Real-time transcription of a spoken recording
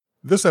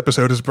This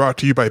episode is brought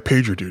to you by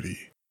PagerDuty.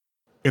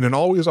 In an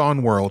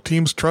always-on world,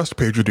 teams trust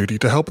PagerDuty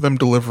to help them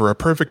deliver a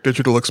perfect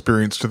digital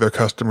experience to their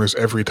customers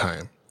every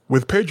time.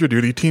 With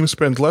PagerDuty, teams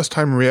spend less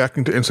time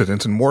reacting to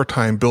incidents and more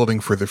time building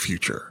for the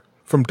future.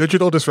 From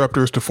digital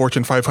disruptors to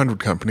Fortune 500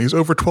 companies,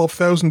 over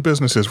 12,000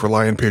 businesses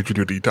rely on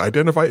PagerDuty to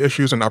identify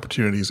issues and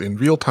opportunities in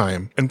real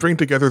time and bring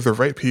together the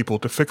right people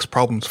to fix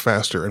problems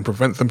faster and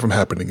prevent them from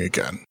happening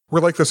again. We're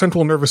like the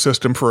central nervous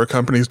system for a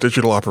company's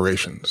digital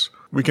operations.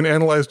 We can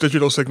analyze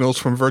digital signals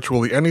from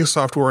virtually any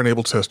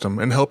software-enabled system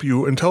and help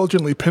you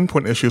intelligently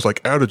pinpoint issues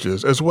like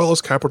outages as well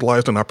as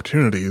capitalize on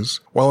opportunities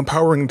while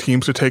empowering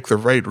teams to take the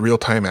right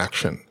real-time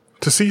action.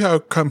 To see how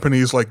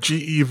companies like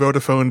GE,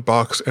 Vodafone,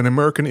 Box, and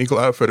American Eagle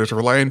Outfitters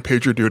rely on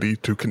PagerDuty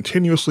to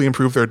continuously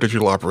improve their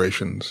digital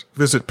operations,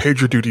 visit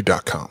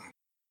PagerDuty.com.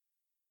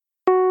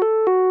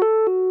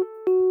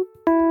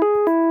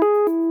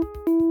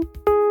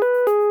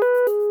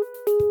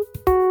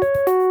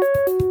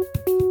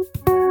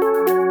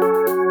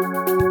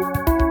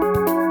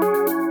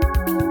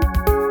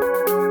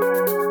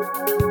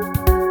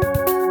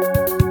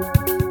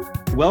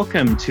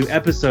 Welcome to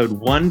episode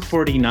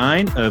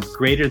 149 of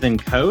Greater Than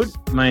Code.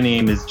 My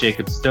name is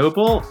Jacob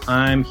Stobel.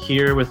 I'm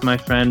here with my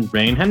friend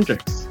Rain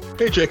Hendricks.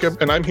 Hey Jacob,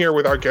 and I'm here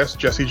with our guest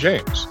Jesse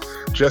James.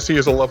 Jesse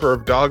is a lover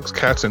of dogs,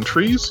 cats, and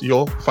trees.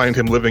 You'll find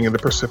him living in the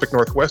Pacific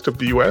Northwest of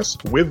the U.S.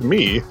 with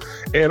me,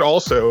 and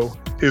also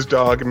his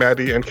dog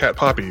Maddie and cat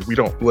Poppy. We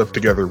don't live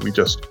together, we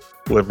just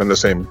live in the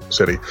same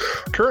city.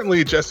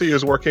 Currently, Jesse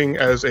is working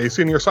as a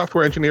senior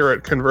software engineer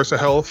at Conversa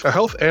Health, a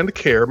health and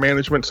care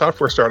management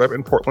software startup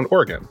in Portland,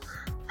 Oregon.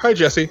 Hi,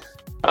 Jesse.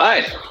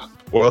 Hi.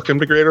 Welcome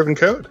to Greater Than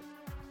Code.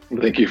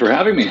 Thank you for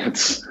having me.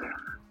 It's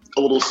a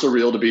little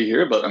surreal to be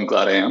here, but I'm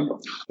glad I am.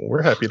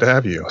 We're happy to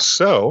have you.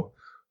 So,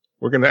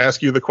 we're going to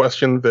ask you the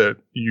question that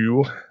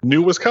you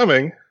knew was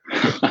coming.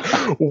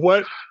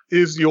 What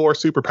is your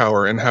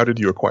superpower and how did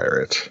you acquire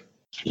it?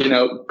 You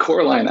know,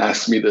 Coraline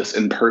asked me this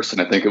in person.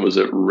 I think it was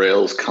at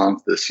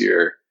RailsConf this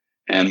year.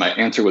 And my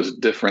answer was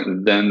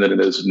different then than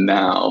it is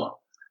now.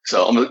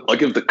 So I'll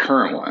give the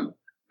current one.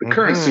 The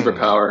current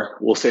superpower,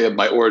 we'll say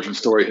my origin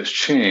story has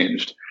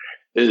changed,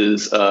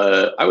 is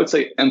I would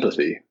say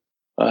empathy.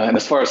 And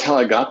as far as how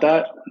I got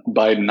that,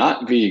 by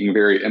not being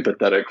very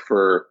empathetic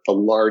for a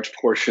large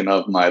portion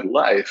of my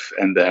life,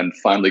 and then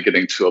finally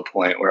getting to a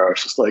point where I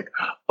was just like,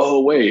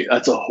 oh, wait,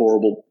 that's a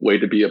horrible way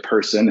to be a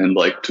person and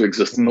like to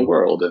exist in the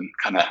world, and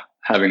kind of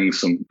having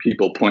some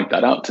people point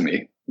that out to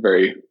me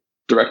very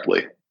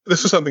directly.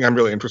 This is something I'm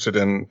really interested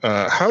in.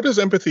 How does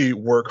empathy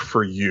work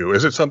for you?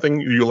 Is it something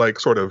you like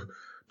sort of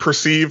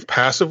perceive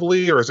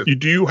passively, or is it,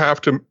 do you have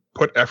to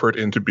put effort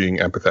into being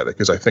empathetic,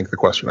 is I think the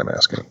question I'm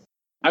asking.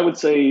 I would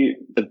say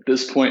at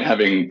this point,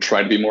 having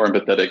tried to be more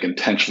empathetic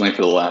intentionally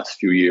for the last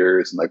few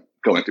years and like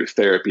going through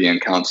therapy and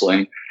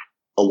counseling,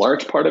 a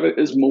large part of it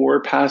is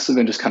more passive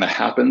and just kind of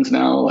happens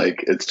now.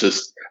 Like it's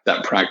just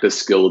that practice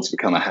skill has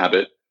become a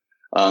habit.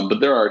 But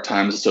there are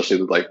times,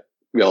 especially with like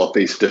we all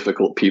face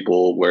difficult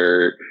people,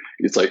 where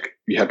it's like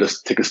you have to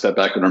take a step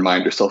back and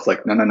remind yourself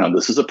like, no,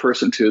 this is a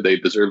person too. They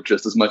deserve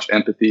just as much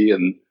empathy.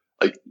 And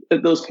like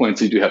at those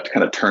points, you do have to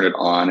kind of turn it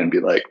on and be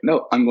like,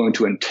 no, I'm going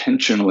to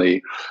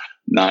intentionally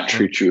not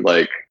treat you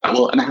like,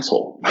 well, an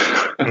asshole.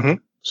 Mm-hmm.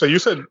 So you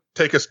said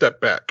take a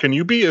step back. Can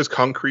you be as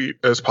concrete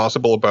as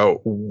possible about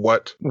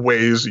what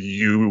ways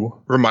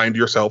you remind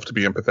yourself to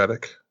be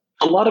empathetic?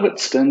 A lot of it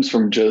stems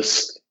from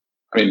just,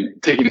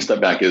 taking a step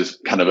back is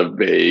kind of a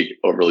vague,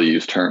 overly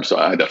used term. So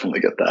I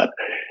definitely get that.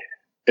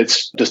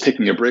 It's just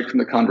taking a break from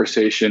the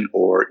conversation,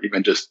 or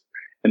even just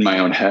in my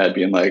own head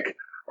being like,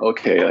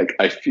 okay, like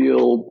I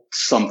feel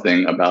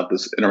something about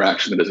this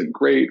interaction that isn't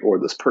great, or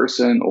this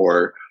person,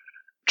 or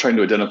trying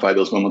to identify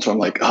those moments where I'm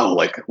like, oh,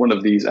 like one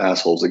of these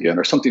assholes again,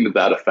 or something to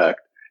that effect.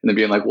 And then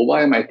being like, well,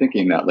 why am I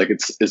thinking that? Like,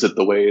 is it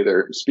the way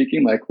they're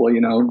speaking? Like, well,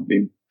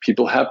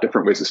 people have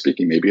different ways of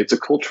speaking. Maybe it's a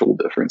cultural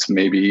difference.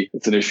 Maybe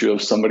it's an issue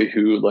of somebody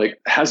who like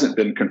hasn't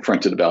been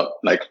confronted about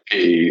like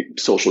a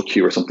social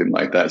cue or something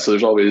like that. So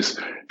there's always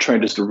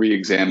trying just to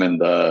re-examine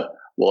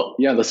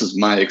this is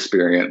my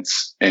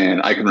experience.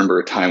 And I can remember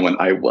a time when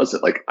I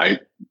wasn't, like, I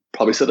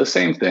probably said the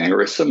same thing or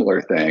a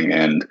similar thing,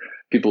 and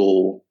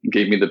people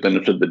gave me the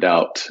benefit of the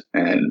doubt.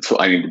 And so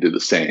I need to do the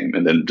same,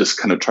 and then just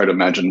kind of try to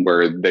imagine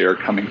where they're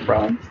coming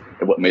from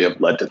and what may have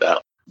led to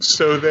that.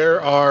 So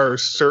there are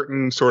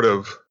certain sort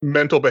of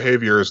mental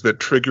behaviors that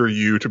trigger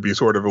you to be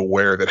sort of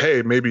aware that,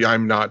 hey, maybe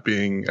I'm not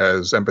being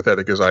as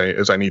empathetic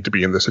as I need to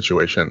be in this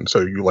situation. So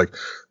you like,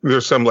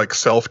 there's some like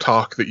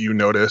self-talk that you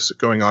notice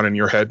going on in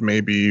your head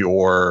maybe,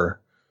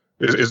 or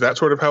is that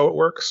sort of how it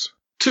works?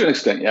 To an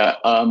extent, yeah.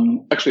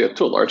 Actually,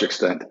 to a large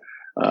extent.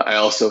 I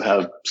also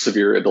have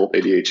severe adult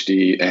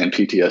ADHD and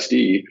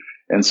PTSD.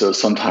 And so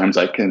sometimes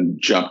I can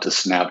jump to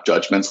snap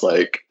judgments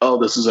like,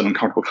 oh, this is an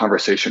uncomfortable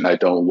conversation. I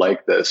don't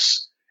like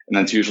this. And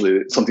that's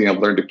usually something I've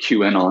learned to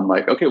cue in on,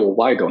 like, okay, well,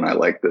 why don't I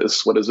like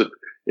this? What is it?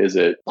 Is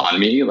it on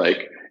me?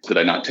 Like, did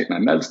I not take my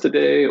meds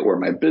today? Or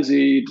am I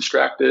busy,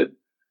 distracted?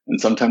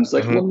 And sometimes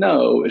like, well,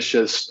 no, it's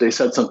just they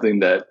said something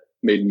that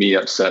made me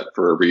upset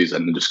for a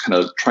reason, and just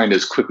kind of trying to,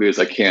 as quickly as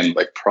I can,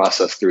 like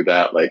process through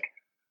that. Like,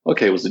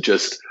 okay, was it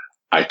just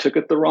I took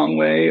it the wrong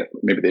way?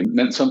 Maybe they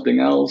meant something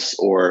else,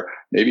 or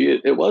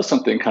maybe it was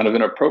something kind of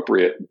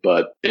inappropriate,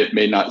 but it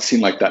may not seem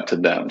like that to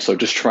them. So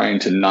just trying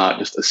to not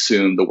just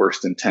assume the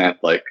worst intent,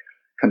 like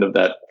kind of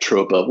that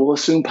trope of, we'll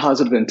assume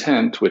positive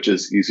intent, which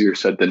is easier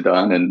said than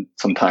done, and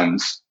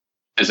sometimes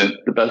isn't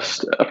the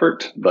best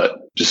effort, but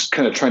just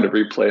kind of trying to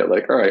replay it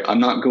like, all right, I'm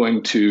not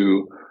going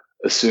to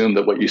assume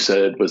that what you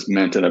said was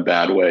meant in a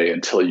bad way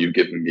until you've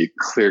given me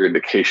clear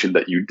indication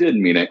that you did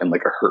mean it in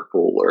like a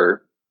hurtful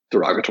or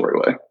derogatory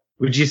way.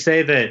 Would you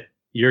say that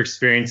your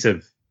experience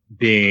of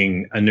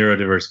being a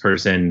neurodiverse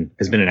person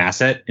has been an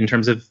asset in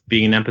terms of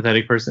being an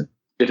empathetic person?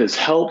 It has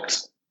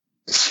helped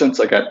since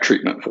I got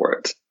treatment for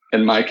it.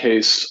 In my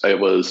case, I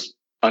was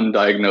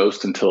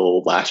undiagnosed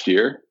until last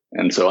year.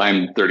 And so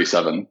I'm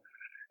 37.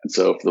 And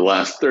so for the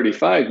last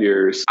 35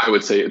 years, I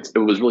would say it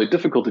was really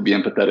difficult to be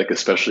empathetic,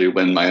 especially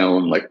when my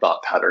own like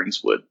thought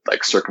patterns would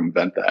like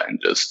circumvent that, and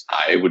just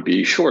I would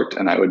be short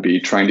and I would be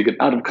trying to get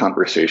out of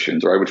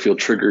conversations, or I would feel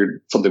triggered.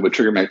 Something would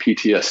trigger my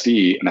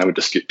PTSD and I would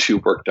just get too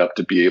worked up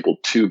to be able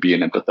to be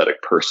an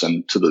empathetic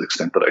person to the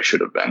extent that I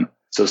should have been.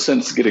 So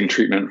since getting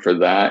treatment for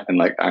that and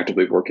like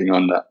actively working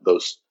on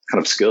those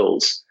kind of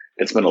skills,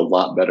 it's been a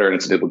lot better, and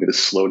it's been able to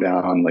slow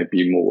down, like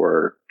be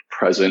more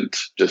present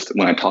just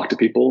when I talk to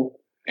people.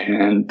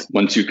 And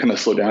once you kind of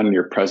slow down and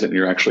you're present and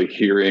you're actually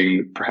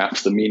hearing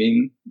perhaps the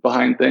meaning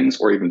behind things,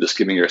 or even just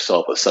giving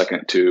yourself a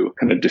second to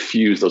kind of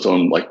diffuse those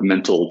own like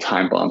mental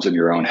time bombs in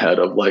your own head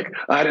of like,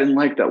 I didn't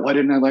like that. Why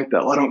didn't I like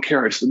that? Well, I don't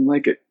care. I just didn't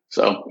like it.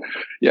 So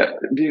yeah,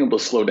 being able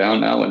to slow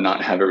down now and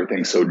not have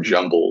everything so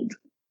jumbled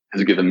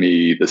has given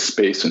me the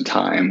space and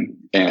time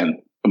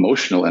and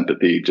emotional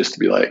empathy just to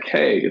be like,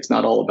 hey, it's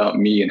not all about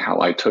me and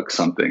how I took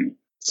something.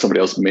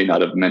 Somebody else may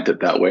not have meant it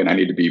that way, and I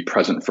need to be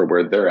present for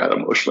where they're at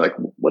emotionally. Like,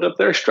 what if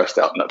they're stressed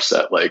out and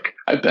upset? Like,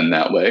 I've been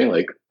that way.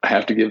 Like, I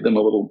have to give them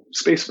a little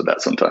space for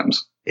that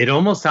sometimes. It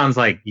almost sounds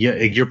like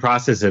your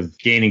process of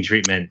gaining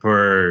treatment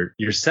for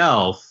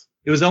yourself,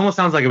 almost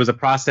sounds like it was a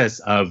process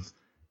of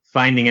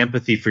finding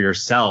empathy for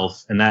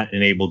yourself, and that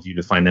enabled you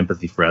to find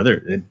empathy for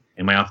others.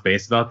 Am I off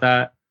base about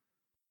that?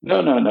 No.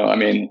 I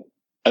mean,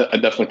 I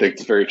definitely think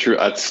it's very true.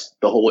 That's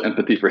the whole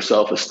empathy for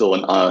self is still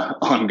an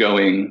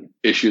ongoing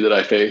issue that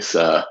I face.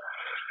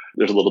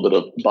 There's a little bit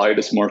of body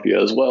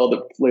dysmorphia as well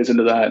that plays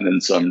into that. And then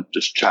some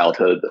just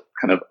childhood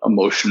kind of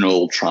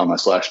emotional trauma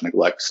 /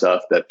 neglect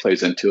stuff that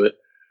plays into it.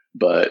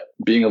 But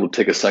being able to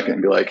take a second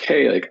and be like,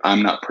 hey, like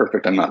I'm not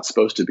perfect. I'm not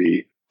supposed to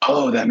be.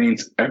 Oh, that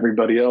means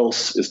everybody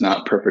else is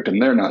not perfect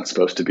and they're not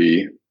supposed to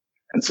be.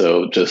 And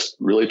so just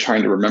really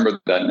trying to remember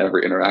that in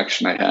every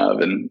interaction I have.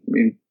 And I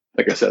mean,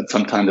 like I said,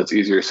 sometimes it's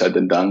easier said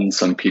than done.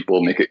 Some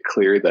people make it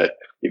clear that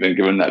even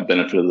given that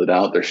benefit of the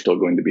doubt, they're still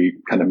going to be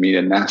kind of mean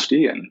and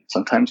nasty. And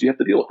sometimes you have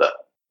to deal with that,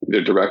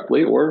 either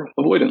directly or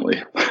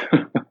avoidantly.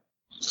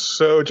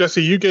 So,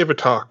 Jesse, you gave a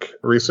talk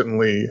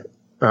recently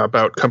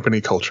about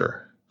company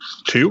culture.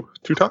 Two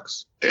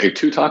talks?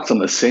 2 talks on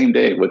the same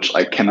day, which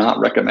I cannot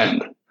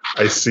recommend.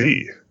 I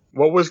see.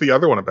 What was the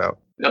other one about?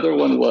 The other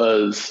one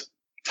was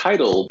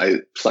titled, I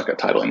suck at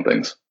titling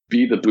things,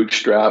 Be the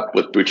Bootstrap,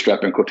 with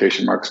bootstrap in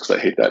quotation marks because I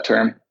hate that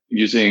term,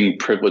 using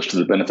privilege to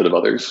the benefit of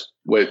others,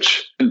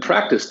 which in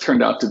practice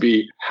turned out to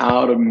be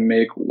how to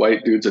make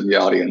white dudes in the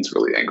audience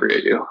really angry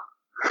at you.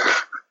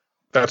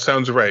 That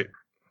sounds right.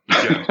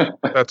 Yeah,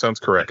 that sounds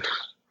correct.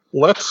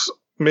 Let's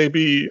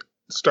maybe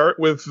start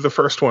with the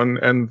first one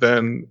and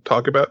then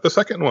talk about the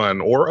second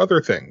one or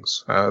other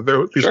things.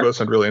 These both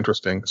sound really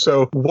interesting.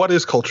 So what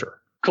is culture?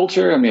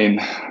 Culture, I mean,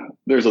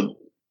 there's a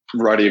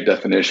variety of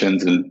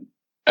definitions and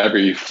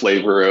every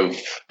flavor of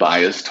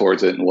bias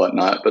towards it and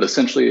whatnot. But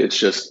essentially, it's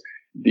just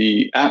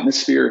the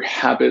atmosphere,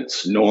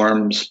 habits,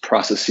 norms,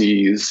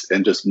 processes,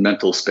 and just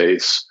mental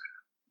space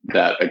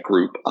that a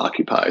group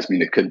occupies. I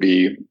mean, it could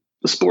be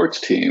the sports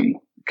team,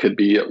 could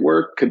be at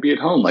work, could be at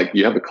home. Like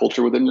you have a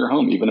culture within your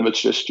home, even if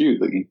it's just you.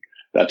 Like,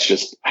 that's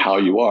just how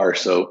you are.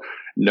 So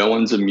no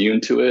one's immune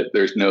to it.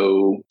 There's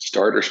no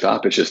start or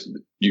stop. It's just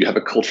you have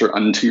a culture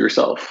unto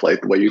yourself,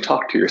 like the way you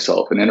talk to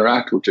yourself and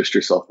interact with just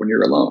yourself when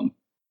you're alone.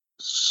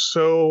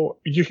 So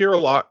you hear a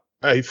lot,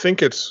 I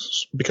think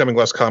it's becoming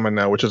less common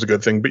now, which is a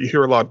good thing, but you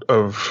hear a lot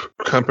of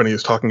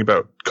companies talking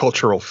about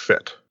cultural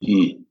fit,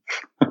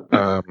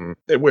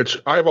 which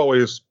I've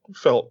always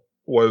felt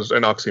was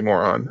an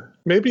oxymoron.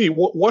 Maybe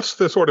what's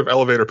the sort of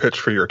elevator pitch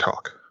for your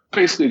talk?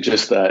 Basically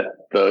just that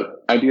the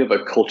idea of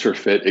a culture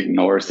fit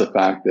ignores the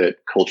fact that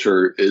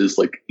culture is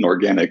like an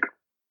organic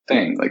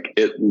thing. Like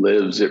it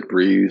lives, it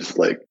breathes,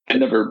 like it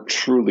never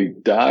truly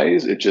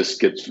dies. It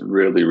just gets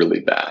really, really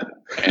bad.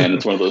 And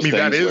it's one of those things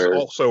that is where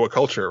also a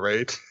culture,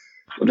 right?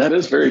 That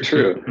is very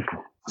true.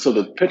 So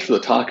the pitch for the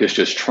talk is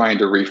just trying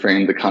to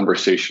reframe the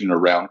conversation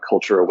around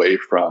culture away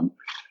from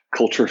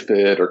culture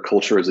fit or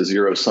culture is a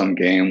zero-sum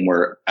game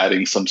where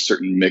adding some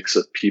certain mix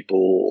of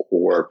people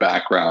or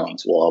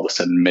backgrounds will all of a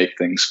sudden make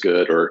things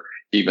good or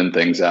even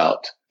things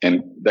out.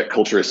 And that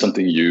culture is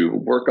something you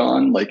work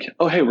on, like,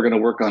 oh, hey, we're going to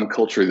work on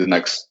culture the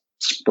next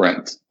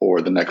sprint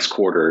or the next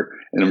quarter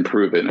and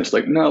improve it. And it's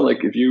like, no,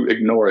 like if you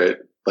ignore it,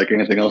 like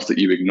anything else that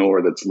you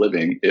ignore that's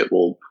living, it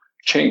will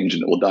change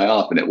and it will die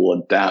off and it will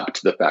adapt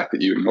to the fact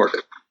that you ignored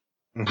it.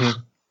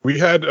 Mm-hmm. We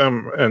had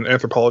an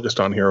anthropologist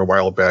on here a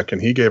while back,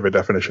 and he gave a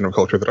definition of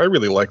culture that I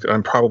really liked, and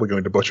I'm probably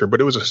going to butcher, but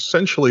it was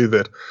essentially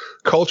that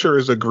culture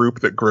is a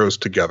group that grows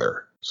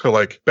together. So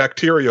like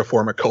bacteria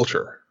form a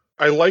culture.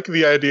 I like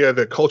the idea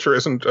that culture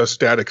isn't a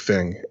static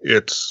thing.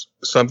 It's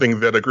something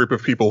that a group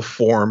of people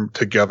form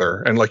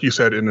together. And like you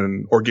said, in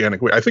an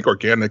organic way. I think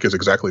organic is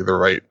exactly the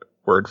right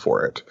word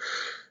for it.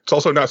 It's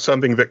also not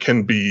something that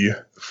can be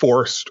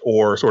forced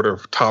or sort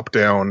of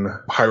top-down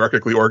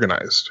hierarchically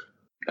organized.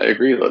 I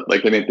agree.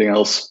 Like anything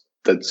else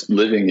that's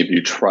living, if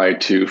you try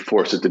to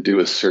force it to do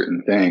a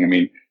certain thing, I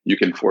mean, you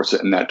can force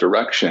it in that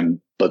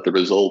direction, but the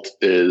result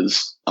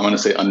is, I'm going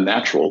to say,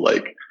 unnatural.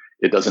 Like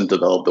it doesn't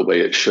develop the way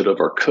it should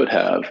have or could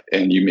have,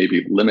 and you may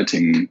be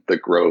limiting the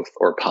growth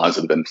or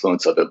positive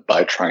influence of it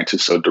by trying to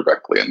so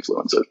directly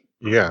influence it.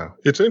 Yeah.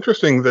 It's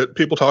interesting that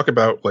people talk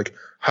about, like,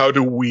 how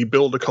do we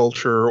build a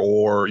culture,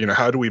 or, you know,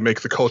 how do we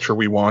make the culture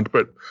we want?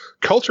 But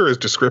culture is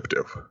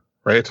descriptive,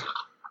 right?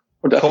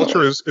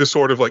 Culture is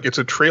sort of like, it's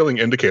a trailing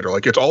indicator.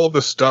 Like, it's all of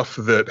the stuff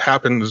that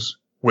happens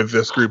with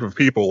this group of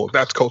people.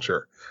 That's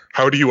culture.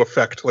 How do you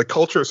affect, like,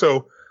 culture?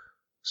 So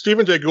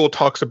Stephen Jay Gould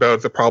talks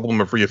about the problem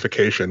of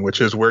reification,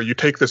 which is where you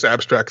take this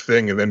abstract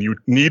thing and then you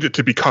need it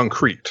to be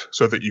concrete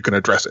so that you can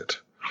address it.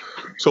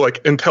 So,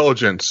 like,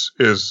 intelligence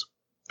is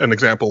an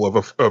example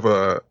of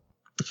a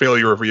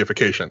failure of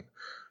reification.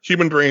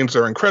 Human brains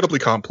are incredibly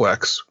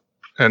complex,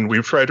 and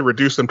we've tried to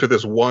reduce them to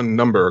this one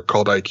number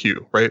called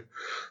IQ, right?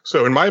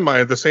 So in my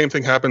mind, the same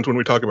thing happens when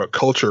we talk about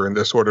culture in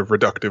this sort of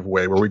reductive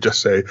way, where we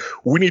just say,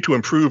 we need to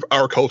improve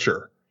our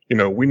culture. You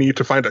know, we need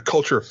to find a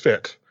culture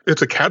fit.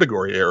 It's a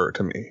category error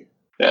to me.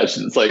 Yeah,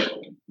 it's like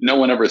no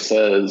one ever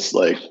says,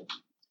 like,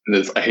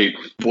 this, I hate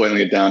boiling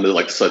it down to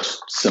like such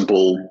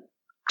simple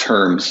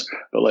terms,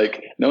 but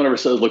like no one ever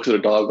says, looks at a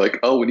dog like,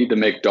 oh, we need to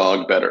make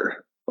dog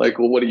better. Like,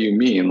 well, what do you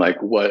mean? Like,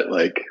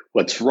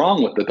 what's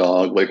wrong with the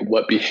dog? Like,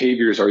 what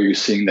behaviors are you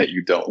seeing that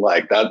you don't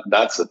like?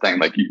 That's the thing.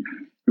 Like,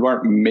 you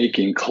aren't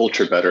making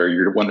culture better.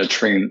 You want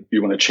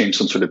to change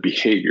some sort of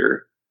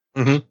behavior.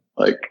 Mm-hmm.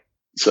 Like,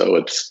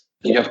 so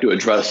you have to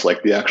address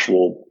like the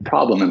actual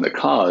problem and the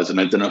cause and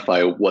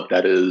identify what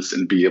that is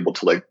and be able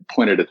to like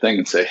point at a thing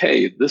and say,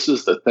 hey, this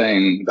is the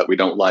thing that we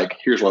don't like.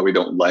 Here's why we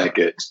don't like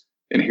it.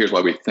 And here's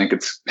why we think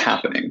it's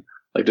happening.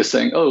 Like just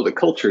saying, oh, the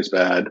culture is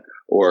bad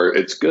or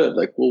it's good.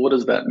 Like, well, what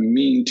does that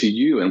mean to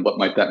you? And what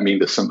might that mean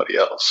to somebody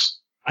else?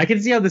 I can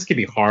see how this could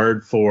be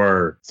hard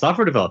for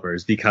software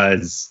developers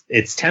because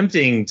it's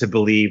tempting to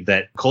believe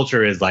that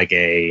culture is like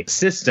a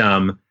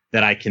system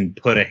that I can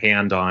put a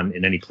hand on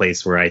in any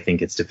place where I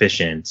think it's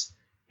deficient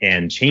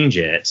and change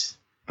it.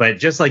 But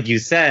just like you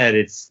said,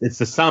 it's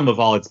the sum of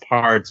all its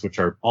parts, which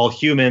are all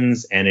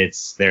humans, and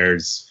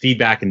there's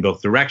feedback in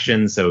both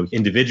directions. So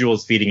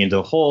individuals feeding into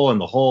the whole and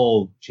the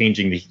whole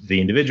changing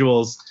the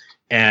individuals.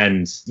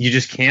 And you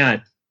just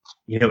can't,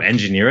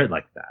 engineer it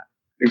like that.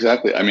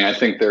 Exactly. I mean, I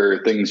think there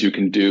are things you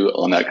can do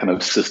on that kind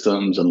of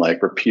systems and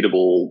like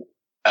repeatable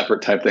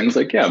effort type things.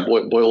 Like, yeah,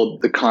 boil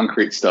the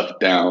concrete stuff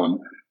down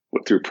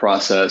through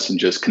process and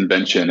just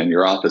convention in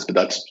your office,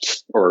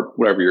 or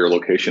whatever your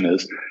location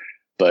is.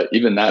 But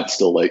even that's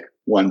still like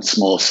one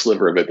small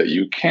sliver of it that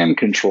you can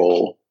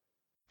control.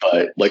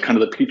 But like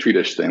kind of the Petri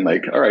dish thing,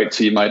 like, all right,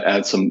 so you might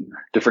add some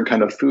different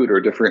kind of food or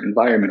a different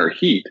environment or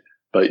heat,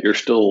 but you're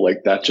still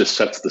like, that just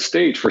sets the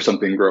stage for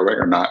something growing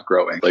or not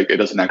growing. Like it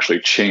doesn't actually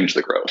change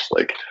the growth.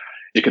 Like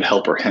it can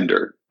help or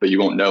hinder, but you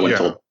won't know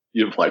until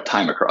you apply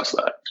time across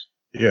that.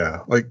 Yeah,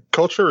 like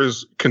culture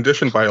is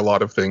conditioned by a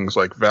lot of things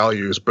like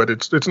values, but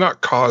it's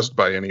not caused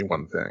by any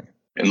one thing.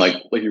 And like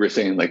you were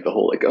saying, like the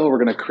whole like, oh,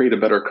 we're going to create a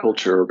better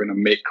culture. We're going to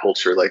make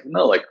culture. Like,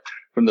 no, like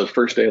from the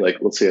first day, like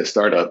let's say a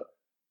startup,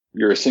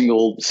 you're a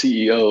single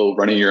CEO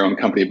running your own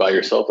company by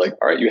yourself. Like,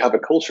 all right, you have a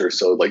culture.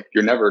 So like,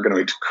 you're never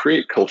going to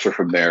create culture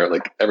from there.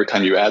 Like every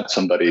time you add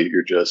somebody,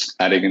 you're just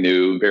adding a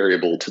new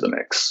variable to the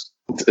mix.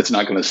 It's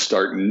not going to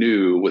start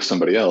new with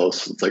somebody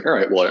else. It's like, all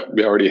right, well,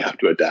 we already have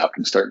to adapt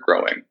and start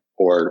growing.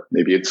 Or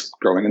maybe it's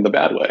growing in the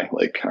bad way.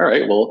 Like, all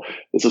right, well,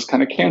 this is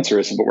kind of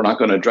cancerous, but we're not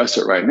going to address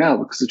it right now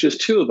because it's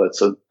just two of us.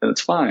 So then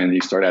it's fine. And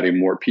you start adding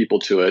more people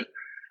to it.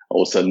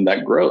 All of a sudden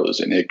that grows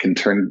and it can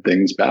turn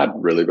things bad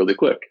really, really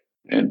quick.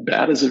 And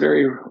bad is a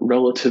very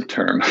relative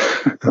term.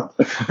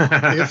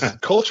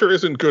 Culture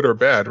isn't good or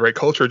bad, right?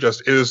 Culture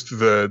just is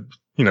the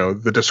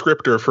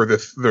descriptor for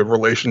the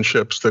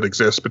relationships that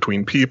exist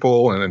between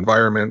people and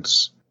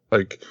environments.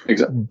 Like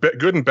exactly.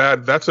 Good and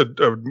bad, that's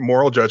a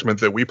moral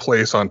judgment that we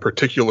place on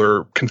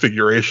particular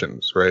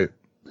configurations, right?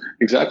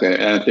 Exactly.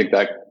 And I think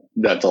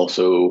that's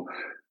also,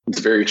 it's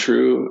very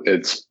true.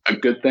 It's a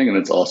good thing. And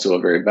it's also a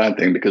very bad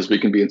thing because we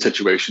can be in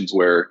situations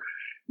where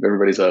if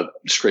everybody's a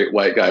straight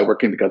white guy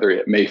working together,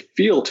 it may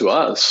feel to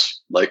us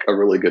like a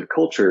really good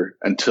culture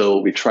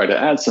until we try to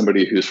add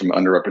somebody who's from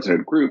an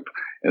underrepresented group.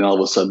 And all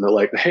of a sudden they're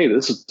like, hey,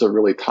 this is a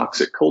really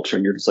toxic culture.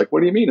 And you're just like,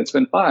 what do you mean? It's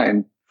been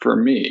fine for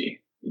me.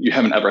 you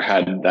haven't ever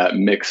had that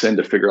mix in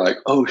to figure like,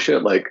 oh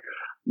shit, like,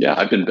 yeah,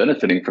 I've been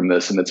benefiting from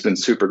this and it's been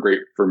super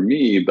great for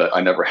me, but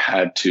I never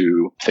had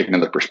to take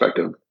another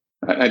perspective.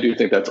 I do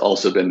think that's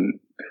also been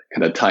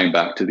kind of tying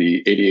back to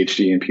the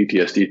ADHD and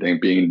PTSD thing,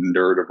 being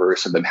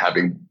neurodiverse and then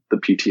having the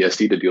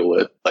PTSD to deal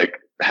with, like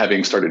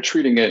having started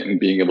treating it and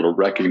being able to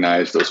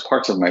recognize those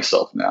parts of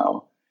myself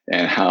now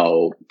and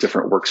how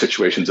different work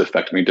situations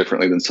affect me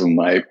differently than some of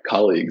my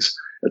colleagues.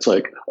 It's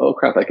like, oh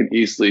crap, I can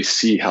easily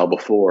see how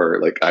before,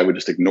 like I would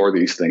just ignore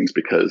these things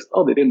because,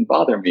 oh, they didn't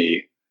bother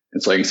me.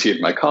 And so I can see it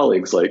in my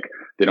colleagues, like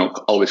they don't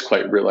always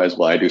quite realize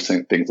why I do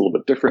things a little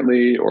bit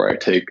differently, or I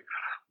take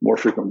more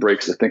frequent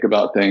breaks to think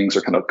about things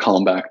or kind of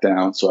calm back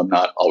down so I'm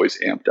not always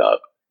amped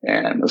up.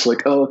 And it's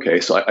like, oh, okay,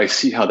 so I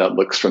see how that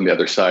looks from the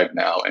other side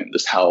now and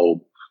just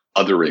how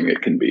othering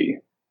it can be.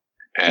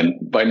 And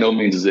by no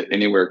means is it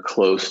anywhere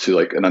close to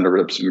like an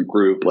underrepresented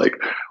group like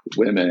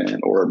women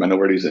or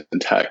minorities in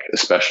tech,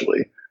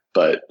 especially.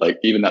 But like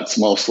even that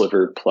small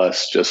sliver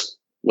plus just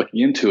looking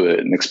into it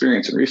and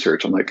experience and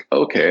research, I'm like,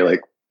 okay, like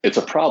it's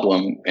a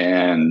problem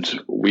and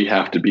we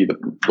have to be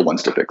the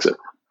ones to fix it,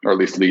 or at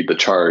least lead the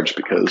charge,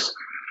 because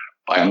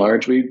by and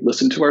large, we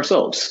listen to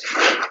ourselves.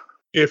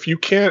 If you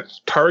can't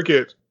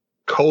target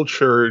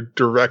culture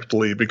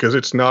directly because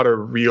it's not a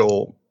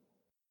real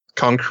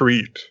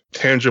concrete,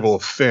 tangible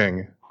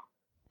thing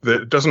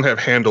that doesn't have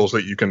handles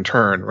that you can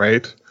turn,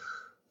 right?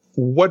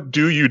 What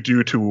do you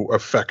do to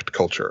affect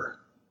culture?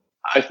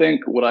 I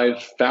think what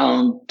I've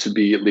found to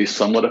be at least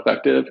somewhat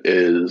effective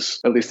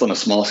is, at least on a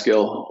small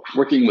scale,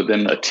 working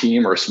within a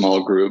team or a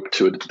small group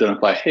to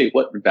identify, hey,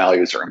 what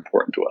values are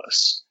important to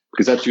us?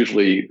 Because that's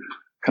usually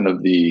kind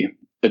of the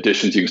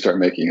additions you can start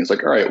making. It's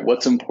like, all right,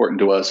 what's important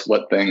to us?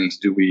 What things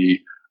do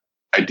we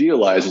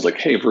idealize as like,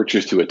 hey,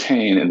 virtues to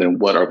attain? And then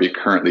what are we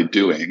currently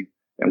doing?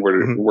 And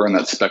where in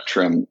that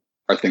spectrum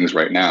are things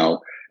right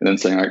now? And then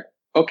saying like,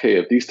 okay,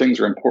 if these things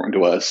are important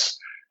to us,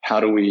 how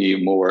do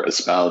we more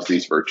espouse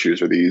these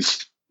virtues or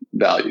these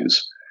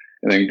values?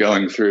 And then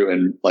going through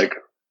and like,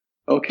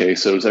 okay,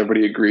 so does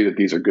everybody agree that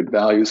these are good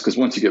values? Because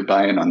once you get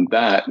buy-in on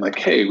that, like,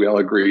 hey, we all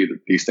agree that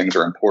these things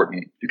are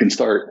important, you can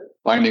start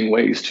finding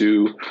ways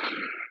to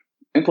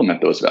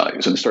implement those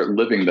values and start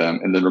living them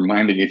and then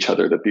reminding each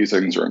other that these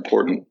things are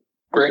important.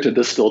 Granted,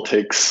 this still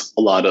takes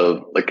a lot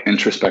of like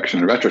introspection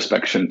and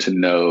retrospection to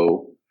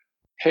know,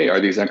 hey,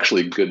 are these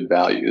actually good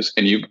values?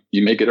 And you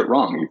may get it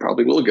wrong. You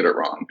probably will get it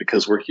wrong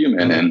because we're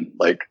human and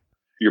like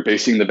you're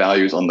basing the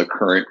values on the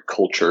current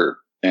culture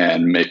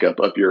and makeup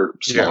of your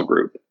small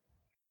group.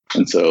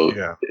 And so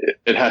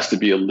it has to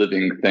be a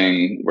living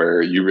thing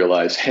where you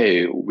realize,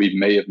 hey, we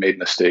may have made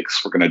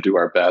mistakes. We're going to do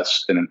our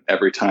best. And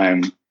every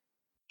time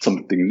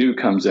something new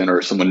comes in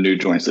or someone new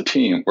joins the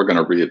team, we're going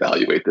to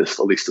reevaluate this,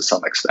 at least to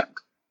some extent.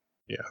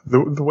 Yeah.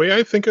 The way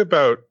I think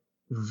about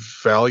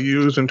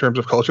values in terms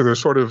of culture,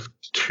 there's sort of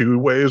two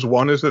ways.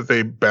 One is that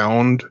they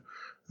bound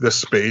the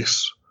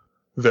space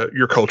that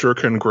your culture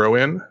can grow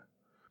in.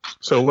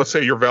 So let's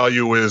say your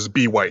value is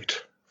be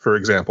white, for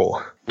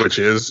example, which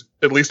is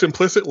at least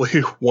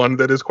implicitly one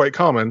that is quite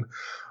common,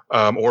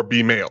 or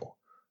be male.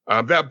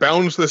 That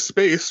bounds the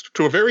space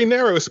to a very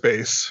narrow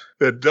space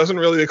that doesn't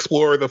really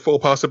explore the full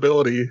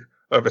possibility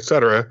of et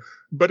cetera,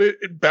 but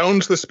it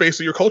bounds the space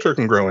that your culture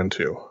can grow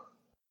into.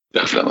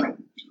 Definitely.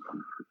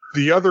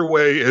 The other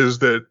way is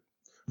that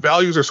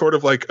values are sort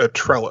of like a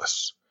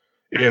trellis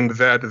in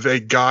that they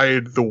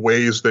guide the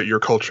ways that your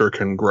culture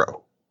can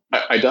grow.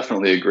 I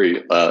definitely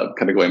agree.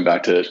 Kind of going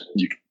back to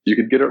you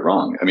could get it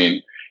wrong. I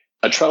mean,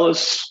 a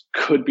trellis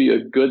could be a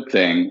good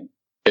thing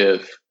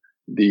if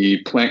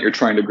the plant you're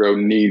trying to grow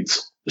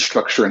needs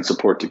structure and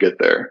support to get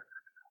there.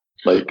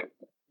 Like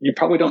you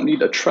probably don't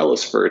need a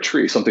trellis for a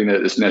tree, something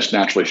that is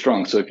naturally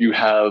strong. So if you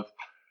have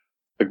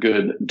a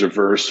good,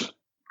 diverse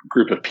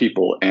group of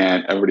people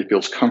and everybody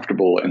feels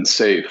comfortable and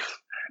safe,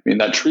 I mean,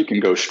 that tree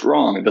can go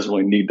strong. It doesn't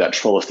really need that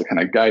trellis to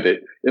kind of guide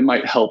it. It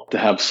might help to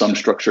have some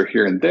structure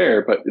here and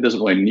there, but it doesn't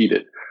really need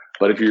it.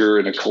 But if you're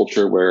in a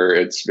culture where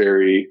it's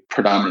very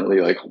predominantly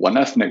like one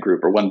ethnic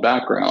group or one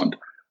background,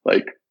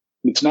 like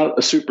it's not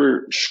a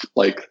super,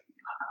 like,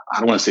 I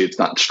don't want to say it's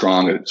not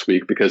strong and it's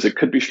weak because it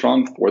could be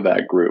strong for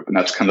that group. And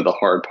that's kind of the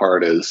hard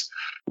part is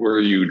where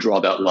you draw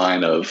that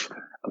line of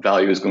a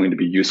value is going to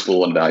be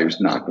useful and value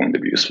is not going to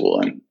be useful.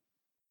 And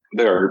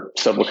there are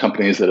several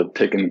companies that have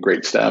taken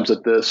great stabs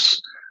at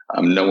this.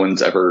 No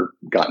one's ever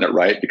gotten it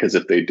right because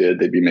if they did,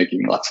 they'd be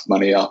making lots of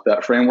money off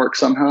that framework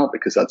somehow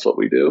because that's what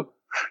we do.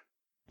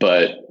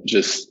 But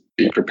just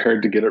be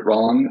prepared to get it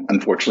wrong.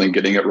 Unfortunately,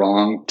 getting it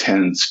wrong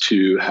tends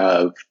to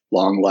have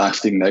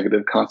long-lasting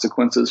negative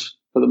consequences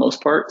for the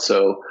most part.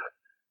 So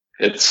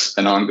it's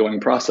an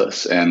ongoing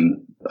process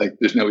and like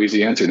there's no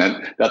easy answer.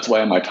 And that's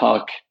why in my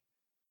talk,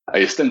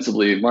 I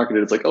ostensibly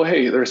marketed it's like, oh,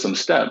 hey, there are some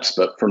steps.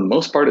 But for the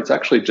most part, it's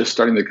actually just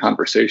starting the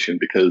conversation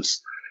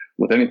because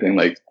with anything,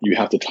 like you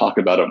have to talk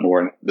about it more.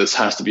 And this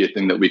has to be a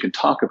thing that we can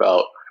talk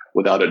about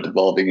without it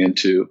devolving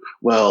into,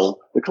 well,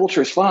 the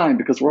culture is fine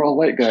because we're all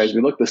white guys.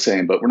 We look the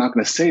same, but we're not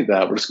going to say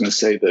that. We're just going to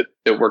say that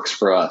it works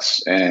for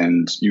us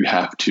and you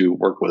have to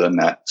work within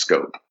that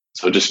scope.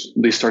 So just at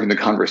least starting the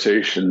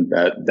conversation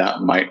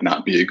that might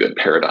not be a good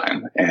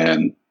paradigm,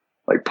 and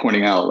like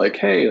pointing out like,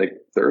 hey, like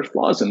there are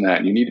flaws in that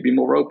and you need to be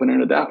more open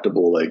and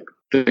adaptable, like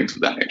things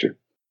of that nature.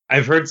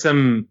 I've heard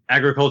some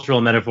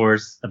agricultural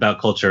metaphors about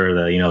culture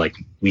that, like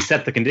we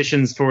set the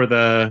conditions for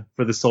the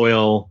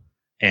soil,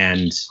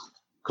 and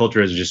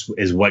culture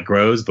is what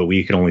grows, but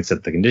we can only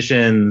set the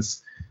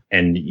conditions.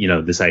 And,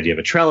 this idea of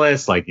a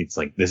trellis, like it's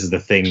like this is the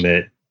thing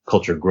that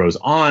culture grows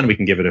on. We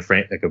can give it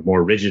a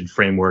more rigid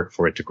framework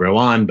for it to grow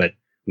on, but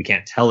we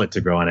can't tell it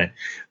to grow on it.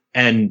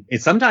 And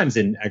it's sometimes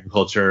in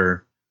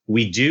agriculture,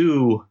 we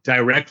do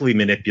directly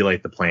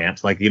manipulate the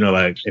plant. Like,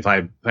 like if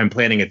I'm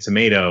planting a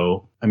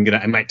tomato,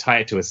 I might tie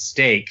it to a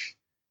stake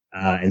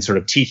and sort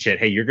of teach it,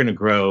 hey, you're going to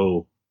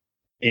grow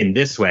in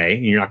this way.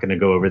 You're not going to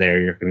go over there.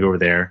 You're going to go over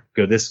there,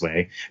 go this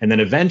way. And then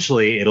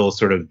eventually it'll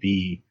sort of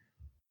be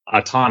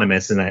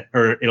autonomous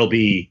or it'll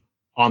be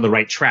on the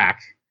right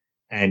track.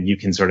 And you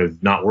can sort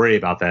of not worry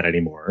about that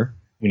anymore.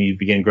 When you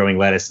begin growing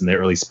lettuce in the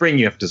early spring,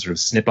 you have to sort of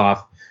snip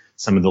off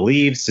some of the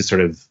leaves to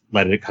sort of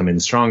let it come in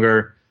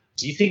stronger.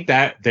 Do you think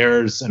that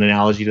there's an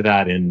analogy to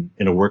that in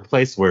a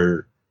workplace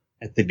where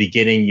at the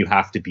beginning you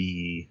have to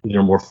be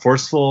either more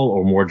forceful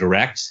or more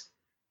direct?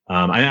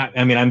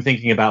 I'm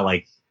thinking about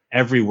like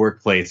every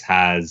workplace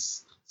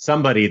has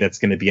somebody that's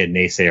going to be a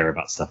naysayer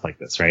about stuff like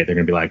this, right? They're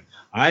going to be like,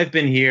 I've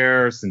been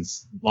here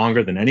since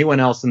longer than anyone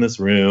else in this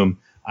room.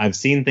 I've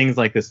seen things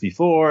like this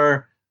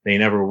before. They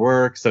never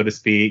work, so to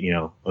speak,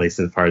 at least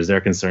as far as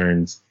they're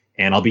concerned.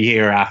 And I'll be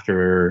here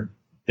after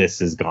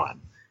this is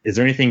gone. Is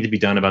there anything to be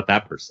done about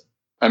that person?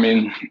 I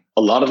mean,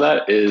 a lot of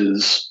that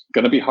is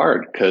going to be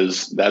hard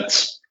because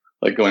that's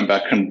like going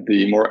back to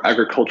the more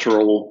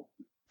agricultural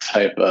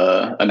type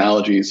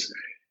analogies.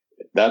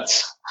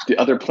 That's the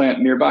other plant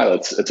nearby.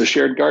 It's a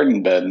shared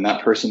garden bed, and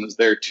that person is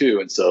there too.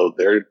 And so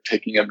they're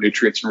taking up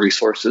nutrients and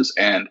resources,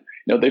 and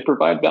they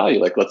provide value.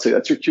 Like, let's say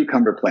that's your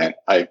cucumber plant.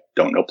 I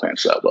don't know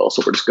plants that well,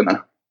 so we're just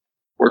gonna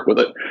work with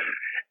it.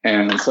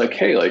 And it's like,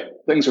 hey, like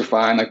things are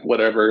fine, like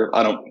whatever.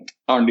 I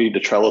don't need a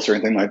trellis or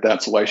anything like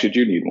that. So why should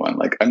you need one?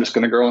 Like, I'm just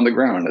gonna grow on the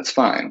ground. It's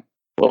fine.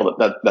 Well,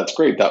 that's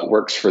great. That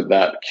works for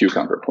that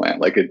cucumber plant.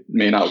 Like, it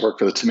may not work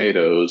for the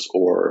tomatoes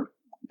or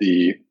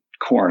the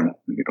corn.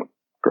 You don't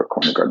grow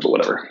corn in the garden, but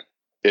whatever.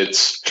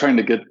 It's trying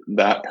to get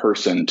that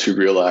person to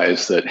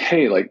realize that,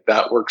 hey, like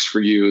that works for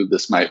you.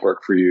 This might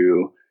work for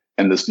you.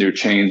 And this new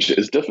change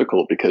is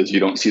difficult because you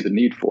don't see the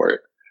need for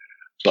it,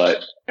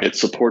 but it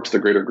supports the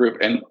greater group.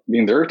 And I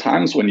mean, there are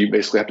times when you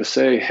basically have to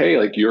say, hey,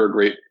 like you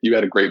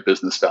had a great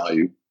business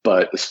value,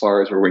 but as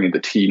far as where we need the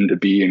team to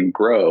be and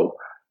grow,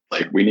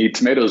 like we need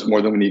tomatoes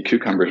more than we need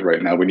cucumbers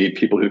right now. We need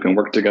people who can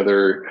work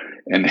together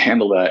and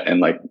handle that and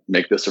like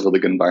make this a really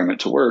good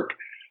environment to work.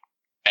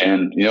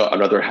 And, I'd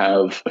rather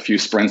have a few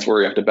sprints where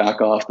we have to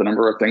back off the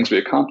number of things we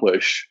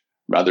accomplish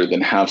rather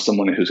than have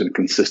someone who's going to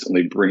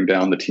consistently bring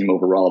down the team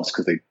overall just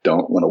because they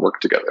don't want to work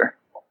together.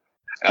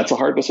 That's a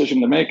hard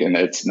decision to make, and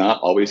it's not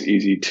always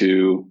easy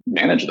to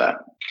manage that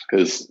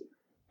because,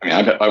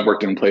 I've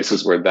worked in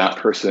places where that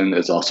person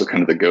is also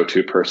kind of the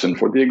go-to person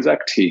for the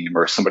exec team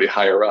or somebody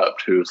higher up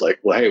who's like,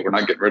 well, hey, we're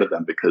not getting rid of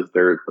them because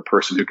they're the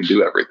person who can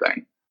do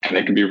everything. And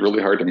it can be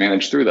really hard to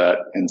manage through that.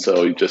 And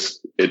so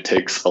it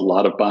takes a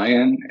lot of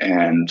buy-in,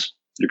 and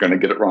you're going to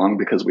get it wrong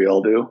because we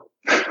all do.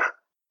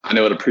 I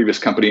know at a previous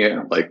company,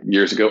 like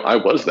years ago, I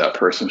was that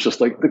person. It's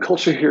just like, the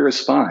culture here is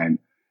fine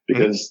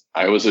because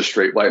I was a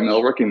straight white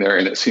male working there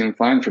and it seemed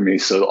fine for me.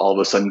 So all of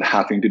a sudden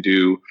having to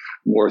do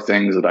more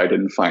things that I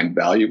didn't find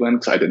value in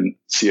because I didn't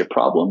see a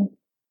problem.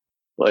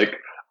 Like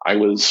I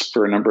was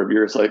for a number of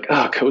years like,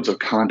 codes of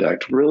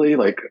conduct, really?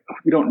 Like,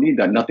 we don't need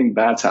that. Nothing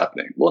bad's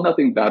happening. Well,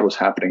 nothing bad was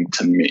happening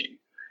to me.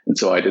 And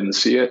so I didn't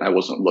see it. I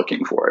wasn't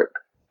looking for it.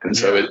 And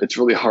so it's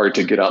really hard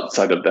to get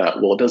outside of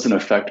that. Well, it doesn't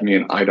affect me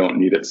and I don't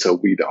need it, so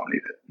we don't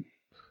need it.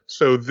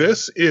 So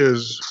this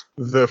is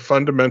the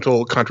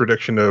fundamental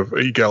contradiction of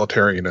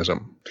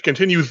egalitarianism. To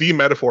continue the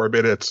metaphor a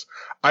bit, it's,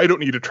 I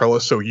don't need a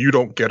trellis, so you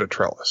don't get a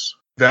trellis.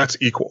 That's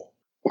equal.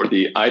 Or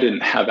I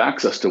didn't have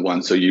access to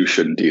one, so you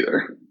shouldn't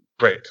either.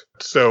 Right.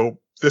 So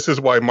this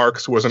is why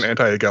Marx was an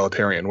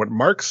anti-egalitarian. What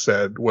Marx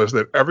said was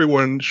that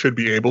everyone should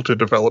be able to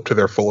develop to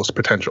their fullest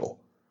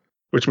potential.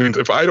 Which means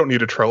if I don't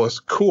need a trellis,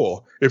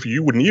 cool. If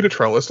you would need a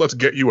trellis, let's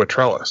get you a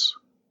trellis.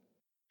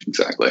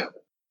 Exactly.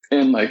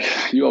 And like,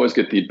 you always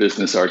get the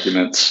business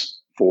arguments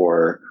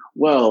for,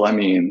 well,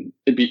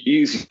 it'd be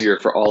easier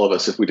for all of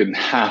us if we didn't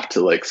have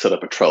to like set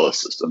up a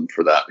trellis system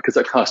for that because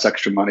that costs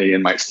extra money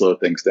and might slow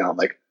things down.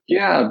 Like,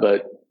 yeah,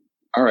 but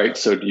all right,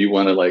 so do you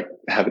want to like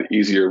have it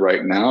easier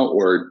right now,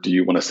 or do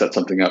you want to set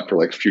something up for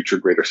like future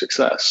greater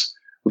success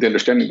with the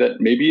understanding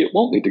that maybe it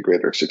won't lead to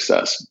greater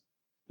success?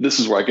 This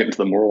is where I get into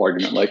the moral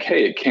argument, like,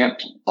 hey, it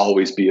can't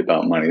always be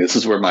about money. This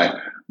is where my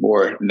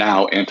more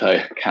now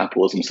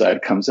anti-capitalism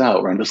side comes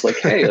out, where I'm just like,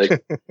 hey,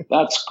 like,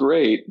 that's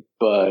great,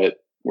 but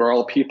we're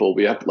all people.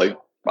 We have to, like,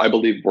 I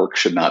believe work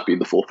should not be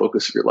the full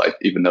focus of your life,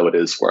 even though it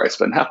is where I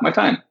spend half my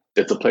time.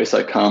 It's a place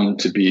I come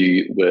to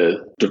be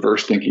with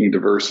diverse thinking,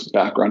 diverse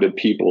backgrounded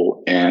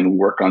people and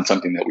work on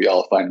something that we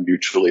all find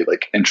mutually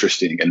like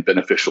interesting and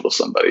beneficial to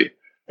somebody.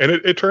 And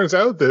it turns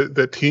out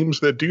that teams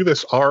that do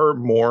this are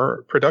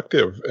more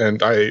productive.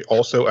 And I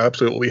also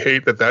absolutely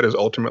hate that is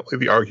ultimately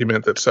the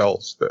argument that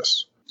sells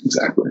this.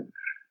 Exactly.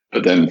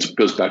 But then it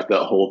goes back to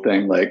that whole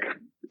thing, like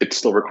it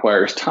still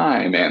requires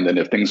time. And then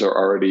if things are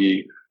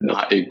already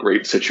not a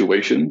great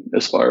situation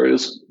as far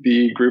as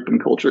the group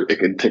and culture, it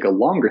can take a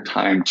longer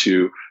time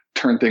to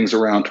turn things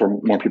around to where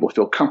more people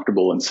feel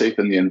comfortable and safe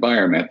in the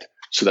environment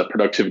so that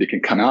productivity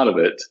can come out of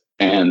it.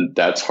 And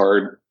that's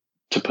hard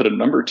to put a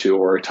number to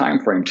or a time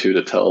frame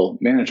to tell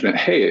management,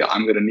 hey,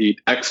 I'm going to need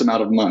X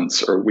amount of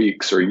months or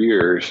weeks or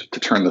years to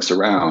turn this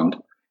around.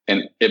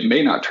 And it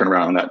may not turn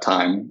around in that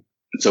time.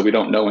 And so we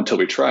don't know until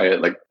we try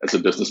it. Like as a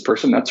business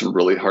person, that's a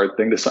really hard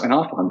thing to sign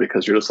off on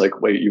because you're just like,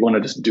 wait, you want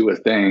to just do a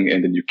thing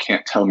and then you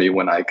can't tell me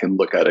when I can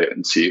look at it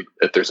and see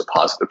if there's a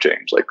positive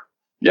change. Like,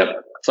 yep,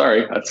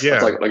 sorry, that's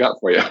like what I got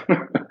for you.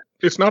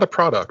 It's not a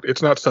product.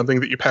 It's not something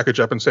that you package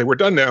up and say, we're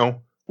done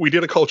now. We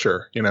did a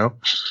culture,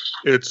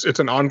 It's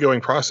an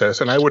ongoing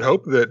process. And I would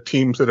hope that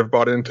teams that have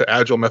bought into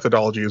agile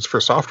methodologies for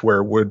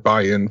software would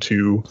buy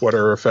into what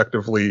are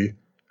effectively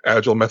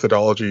agile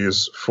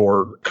methodologies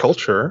for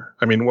culture.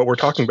 I mean, what we're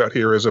talking about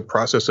here is a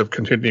process of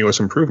continuous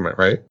improvement,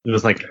 right? It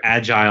was like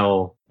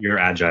agile, you're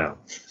agile.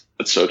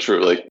 That's so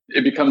true. Like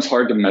it becomes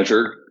hard to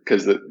measure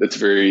because it's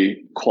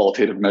very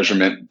qualitative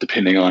measurement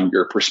depending on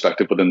your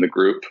perspective within the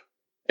group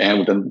and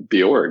within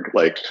the org.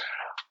 Like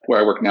where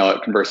I work now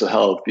at Conversa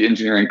Health, the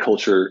engineering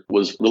culture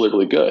was really,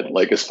 really good.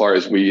 Like as far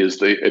as we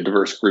as a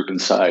diverse group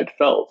inside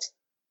felt,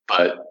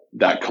 but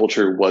that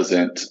culture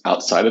wasn't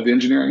outside of the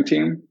engineering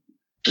team.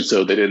 And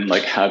so they didn't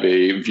have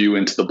a view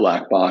into the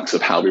black box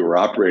of how we were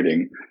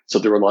operating. So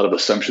there were a lot of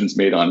assumptions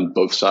made on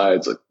both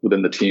sides, like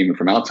within the team and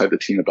from outside the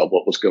team about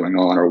what was going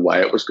on or why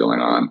it was going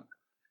on.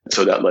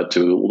 So that led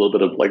to a little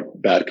bit of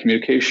bad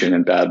communication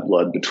and bad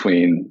blood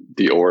between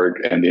the org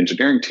and the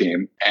engineering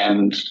team.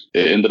 And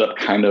it ended up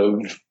kind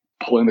of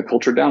pulling the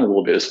culture down a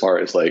little bit as far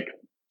as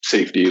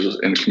safety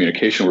and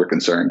communication were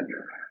concerned.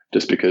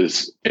 Just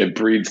because it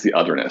breeds the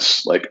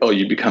otherness.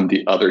 You become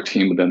the other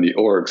team within the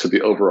org. So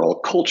the overall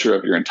culture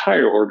of your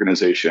entire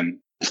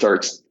organization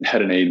starts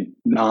heading a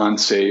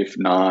non-safe,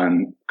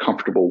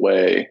 non-comfortable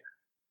way.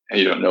 And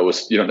you don't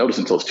notice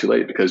until it's too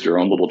late because your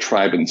own little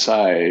tribe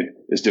inside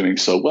is doing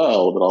so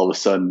well that all of a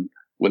sudden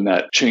when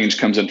that change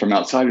comes in from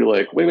outside, you're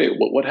like, wait,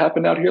 what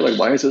happened out here?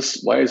 Why is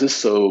this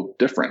so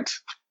different?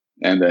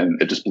 And then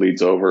it just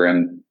bleeds over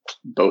and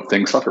both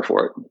things suffer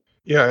for it.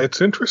 Yeah,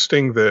 it's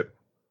interesting that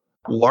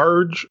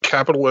large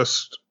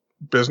capitalist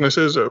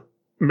businesses,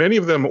 many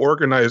of them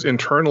organize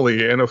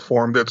internally in a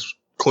form that's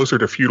closer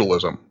to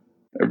feudalism.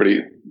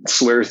 Everybody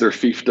swears their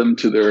fiefdom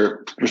to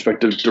their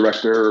respective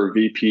director or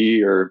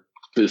VP or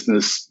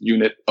business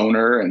unit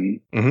owner. And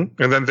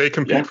then they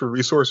compete for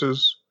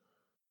resources.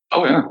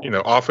 Oh,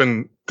 yeah.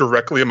 Often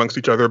directly amongst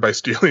each other by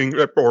stealing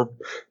or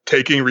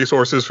taking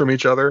resources from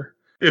each other.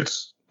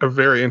 It's a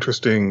very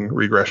interesting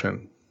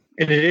regression.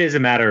 And it is a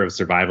matter of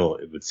survival,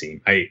 it would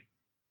seem.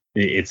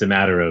 It's a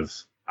matter of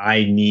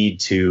I need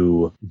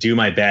to do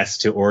my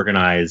best to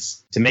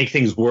organize, to make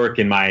things work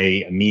in my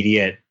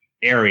immediate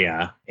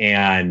area.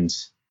 And,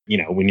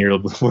 when you're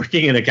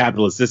working in a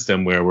capitalist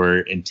system where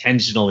we're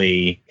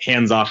intentionally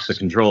hands off the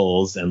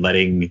controls and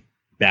letting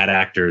bad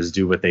actors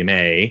do what they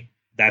may,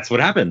 that's what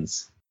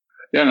happens.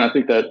 Yeah, and I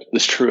think that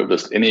is true of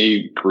just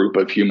any group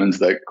of humans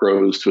that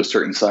grows to a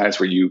certain size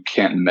where you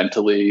can't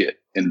mentally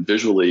and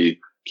visually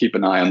keep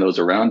an eye on those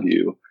around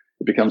you.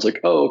 It becomes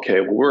oh,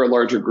 okay, well, we're a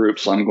larger group,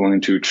 so I'm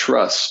going to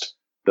trust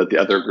that the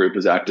other group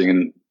is acting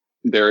in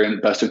their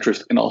best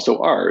interest and also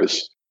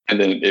ours. And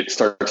then it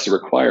starts to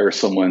require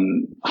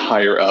someone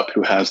higher up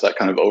who has that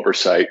kind of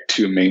oversight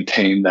to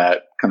maintain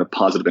that kind of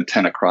positive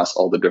intent across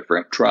all the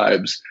different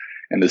tribes.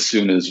 And as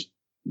soon as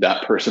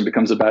that person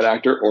becomes a bad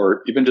actor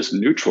or even just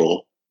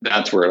neutral,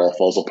 that's where it all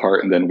falls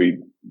apart. And then we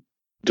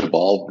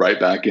devolve right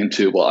back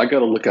into, well, I got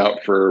to look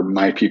out for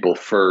my people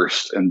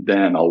first, and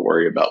then I'll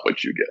worry about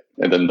what you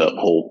get. And then the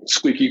whole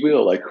squeaky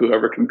wheel,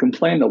 whoever can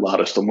complain the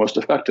loudest or most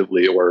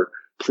effectively or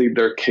plead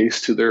their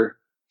case to their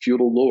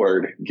feudal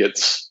lord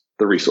gets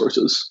the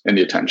resources and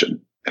the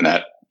attention. And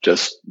that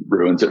just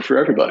ruins it for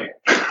everybody.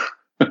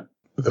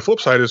 The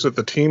flip side is that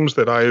the teams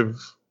that I've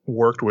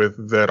worked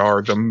with that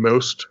are the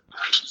most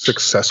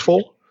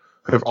successful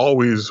have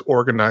always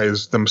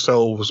organized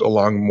themselves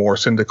along more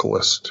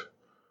syndicalist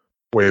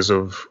ways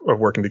of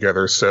working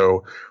together.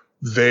 So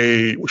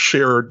they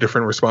share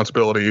different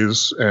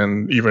responsibilities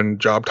and even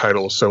job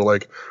titles. So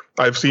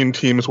I've seen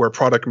teams where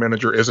product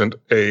manager isn't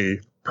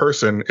a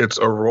person, it's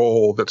a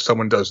role that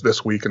someone does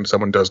this week and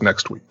someone does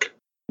next week.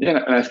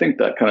 Yeah, and I think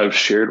that kind of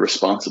shared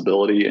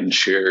responsibility and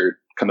shared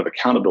kind of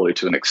accountability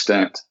to an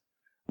extent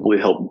really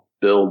help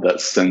build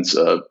that sense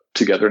of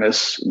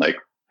togetherness.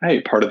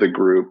 Hey, part of the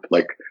group,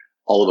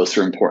 all of us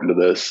are important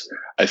to this.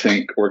 I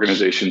think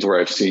organizations where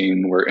I've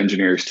seen where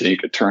engineers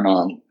take a turn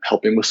on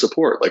helping with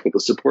support, with the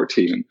support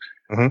team,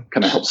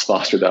 kind of helps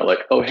foster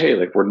that, oh, hey,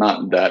 we're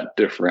not that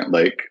different.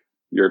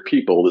 You're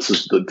people. This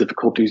is the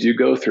difficulties you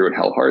go through and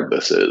how hard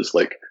this is.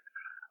 I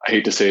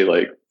hate to say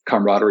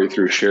camaraderie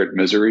through shared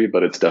misery,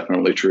 but it's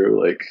definitely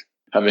true.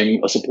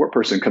 having a support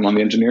person come on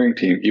the engineering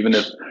team, even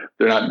if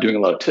they're not doing a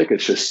lot of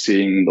tickets, just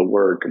seeing the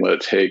work and what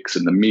it takes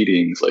and the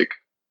meetings, like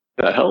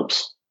that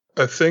helps.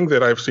 A thing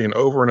that I've seen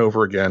over and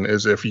over again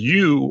is if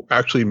you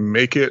actually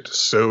make it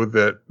so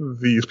that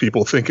these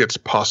people think it's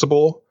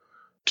possible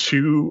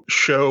to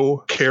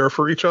show care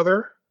for each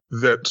other,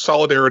 that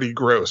solidarity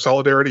grows.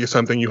 Solidarity is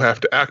something you have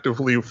to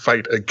actively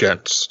fight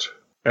against.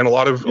 And a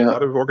lot of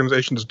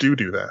organizations do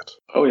that.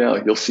 Oh yeah,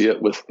 like you'll see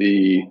it with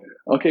we're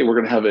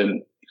going to have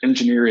an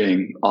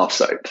engineering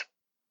offsite.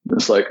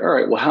 It's like, all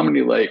right, well, how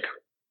many like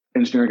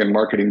engineering and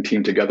marketing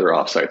team together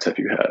offsites have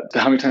you had?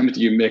 How many times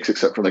do you mix,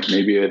 except for like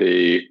maybe at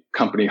a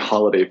company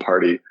holiday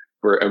party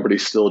where everybody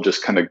still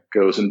just kind of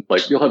goes and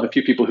like you'll have a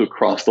few people who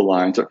cross the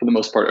lines, but for the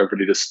most part,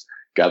 everybody just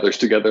gathers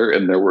together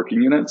in their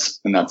working units,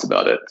 and that's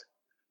about it.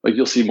 Like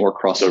you'll see more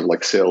crossover,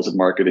 like sales and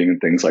marketing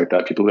and things like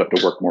that. People who have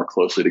to work more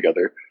closely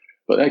together.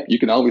 But you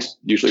can always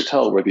usually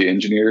tell where the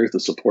engineers, the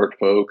support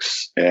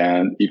folks,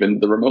 and even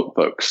the remote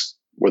folks,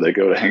 where they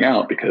go to hang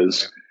out,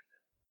 because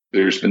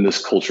there's been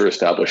this culture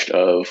established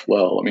of,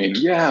 well, I mean,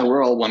 yeah,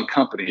 we're all one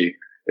company,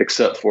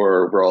 except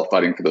for we're all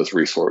fighting for those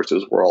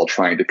resources. We're all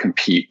trying to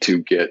compete to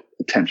get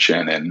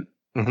attention and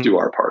do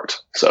our part.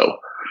 So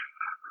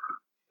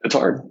it's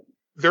hard.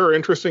 There are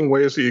interesting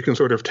ways that you can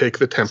sort of take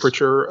the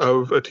temperature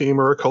of a team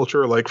or a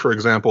culture. Like, for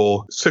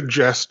example,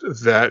 suggest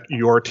that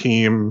your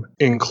team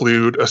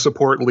include a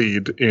support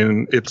lead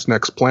in its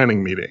next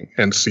planning meeting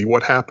and see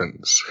what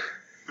happens.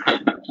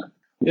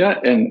 Yeah,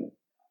 and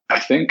I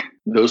think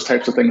those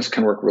types of things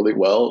can work really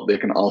well. They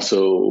can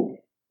also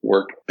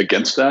work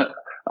against that.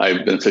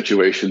 I've been in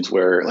situations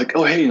where like,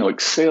 oh, hey,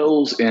 like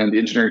sales and the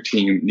engineering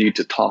team need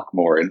to talk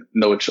more and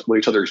know what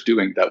each other is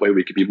doing. That way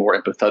we could be more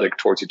empathetic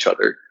towards each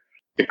other.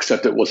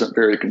 Except it wasn't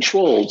very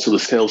controlled. So the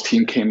sales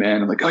team came in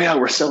and like, oh yeah,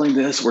 we're selling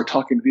this. We're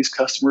talking to these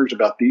customers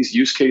about these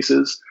use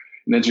cases.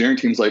 And the engineering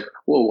team's like,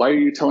 well, why are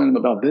you telling them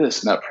about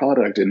this and that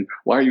product? And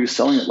why are you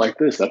selling it like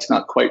this? That's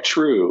not quite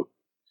true.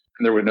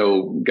 And there were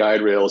no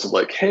guide rails of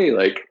like, hey,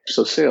 like,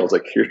 so sales,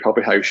 like, here's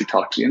probably how you should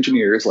talk to the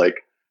engineers.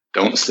 Like,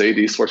 don't say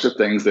these sorts of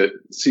things that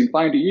seem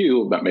fine to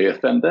you, but may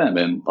offend them.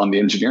 And on the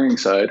engineering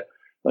side,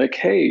 like,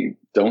 hey,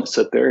 don't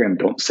sit there and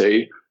don't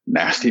say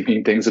nasty,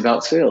 mean things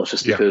about sales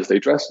just because they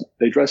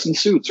dress in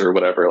suits or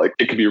whatever. Like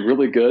it could be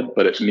really good,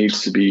 but it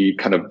needs to be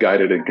kind of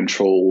guided and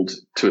controlled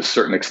to a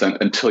certain extent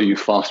until you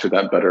foster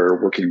that better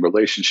working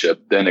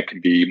relationship. Then it can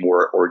be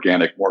more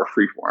organic, more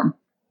freeform.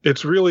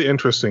 It's really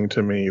interesting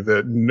to me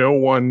that no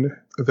one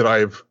that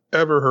I've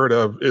ever heard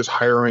of is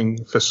hiring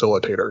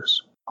facilitators.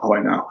 Oh,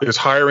 I know. Is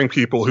hiring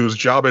people whose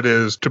job it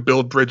is to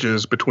build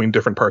bridges between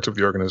different parts of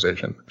the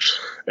organization.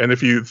 And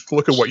if you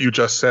look at what you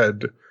just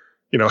said,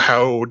 you know,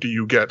 how do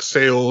you get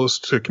sales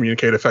to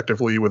communicate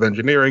effectively with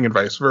engineering and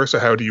vice versa?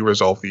 How do you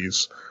resolve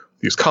these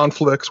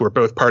conflicts where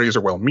both parties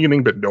are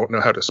well-meaning but don't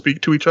know how to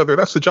speak to each other?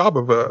 That's the job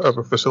of a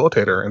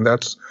facilitator, and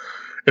that's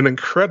an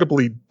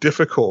incredibly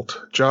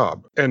difficult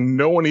job. And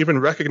no one even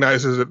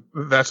recognizes that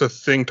that's a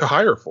thing to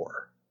hire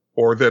for,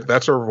 or that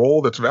that's a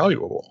role that's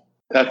valuable.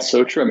 That's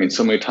so true. I mean,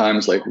 so many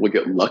times, like, we'll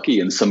get lucky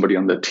and somebody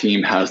on the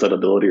team has that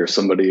ability, or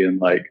somebody in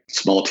like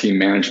small team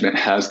management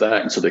has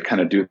that. And so they kind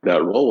of do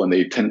that role and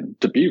they tend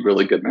to be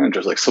really good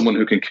managers, like someone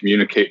who can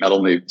communicate not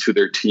only to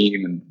their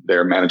team and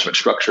their management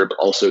structure, but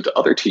also to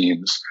other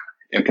teams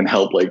and can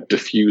help like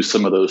diffuse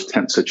some of those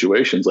tense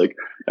situations. Like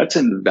that's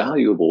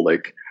invaluable.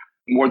 Like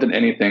more than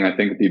anything, I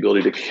think the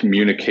ability to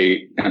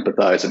communicate,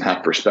 empathize, and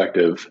have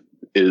perspective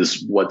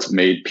is what's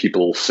made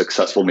people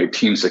successful, made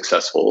teams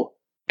successful.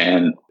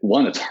 And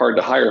one, it's hard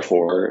to hire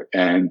for.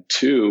 And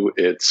two,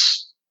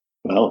 it's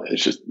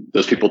just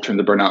those people tend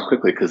to burn out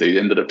quickly because they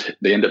end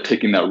up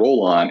taking that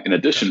role on in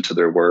addition to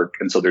their work.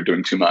 And so they're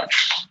doing too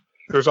much.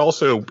 There's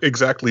also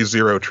exactly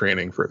zero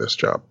training for this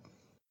job.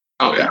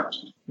 Oh, yeah.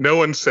 No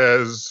one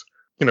says,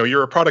 you know,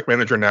 you're a product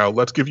manager now.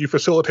 Let's give you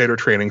facilitator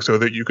training so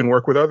that you can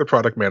work with other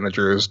product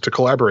managers to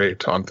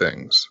collaborate on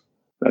things.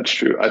 That's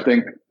true. I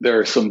think there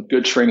are some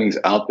good trainings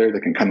out there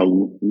that can kind of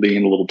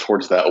lean a little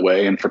towards that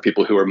way. And for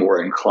people who are more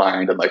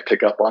inclined and like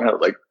pick up on it,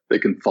 like they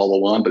can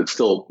follow on, but it's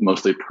still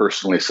mostly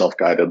personally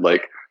self-guided.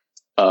 Like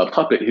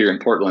Puppet here in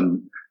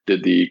Portland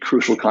did the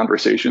Crucial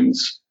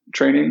Conversations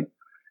training.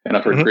 And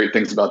I've heard great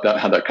things about that,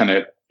 how that kind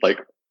of like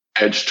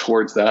edged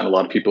towards that. And a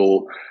lot of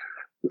people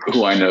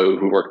who I know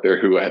who work there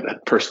who had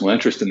personal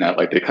interest in that,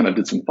 like they kind of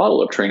did some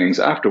follow-up trainings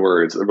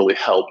afterwards that really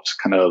helped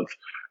kind of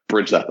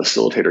bridge that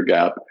facilitator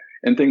gap.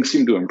 And things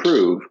seem to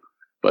improve,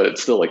 but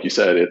it's still, like you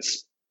said,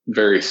 it's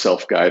very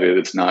self-guided.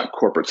 It's not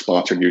corporate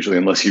sponsored usually,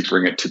 unless you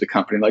bring it to the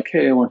company like,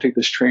 hey, I want to take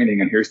this training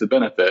and here's the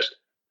benefit.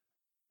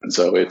 And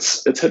so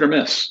it's hit or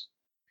miss.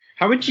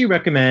 How would you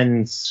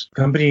recommend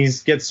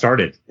companies get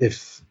started?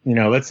 If, you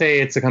know, let's say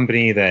it's a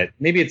company that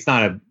maybe it's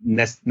not a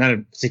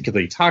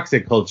particularly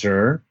toxic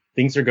culture,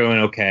 things are going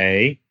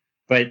okay,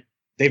 but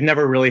they've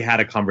never really had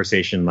a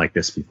conversation like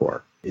this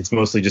before. It's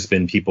mostly just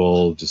been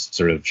people just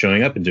sort of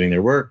showing up and doing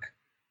their work.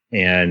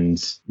 And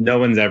no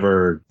one's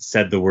ever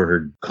said the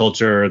word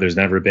culture. There's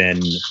never been,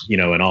 you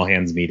know, an all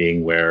hands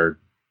meeting where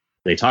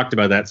they talked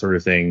about that sort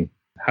of thing.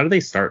 How do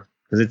they start?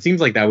 Because it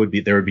seems like there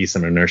would be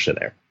some inertia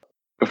there.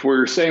 If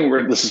we're saying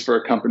this is for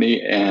a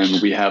company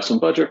and we have some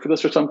budget for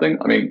this or something,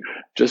 I mean,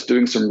 just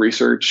doing some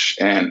research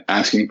and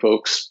asking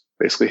folks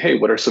basically, hey,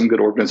 what are some good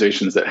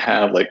organizations that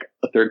have like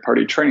a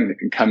third-party training that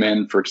can come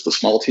in for just a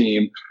small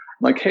team?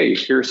 Like, hey,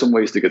 here are some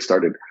ways to get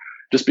started.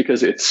 Just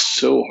because it's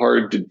so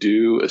hard to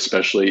do,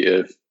 especially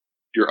if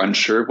you're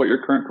unsure of what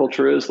your current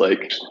culture is.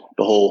 Like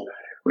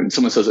when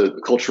someone says a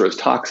culture is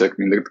toxic, I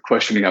mean, the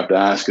question you have to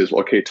ask is,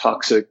 well, okay,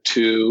 toxic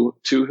to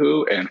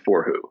who and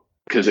for who?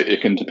 Because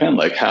it can depend.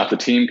 Like half the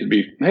team could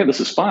be, hey, this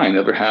is fine.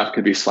 The other half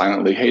could be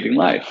silently hating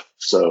life.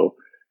 So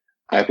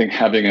I think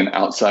having an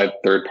outside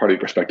third-party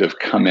perspective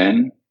come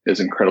in is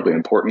incredibly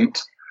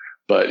important.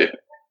 But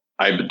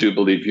I do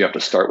believe you have to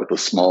start with a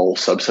small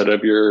subset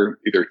of your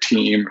either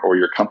team or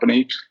your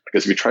company.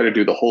 Because if you try to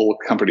do the whole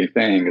company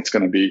thing, it's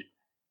going to be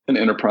an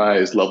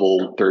enterprise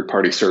level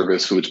third-party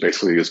service, which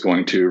basically is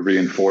going to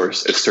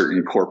reinforce a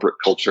certain corporate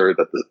culture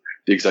that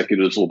the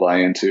executives will buy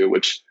into,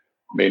 which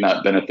may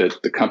not benefit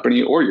the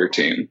company or your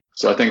team.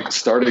 So I think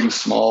starting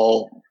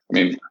small, I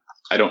mean,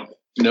 I don't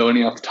know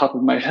any off the top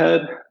of my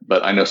head,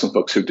 but I know some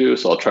folks who do,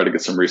 so I'll try to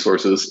get some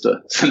resources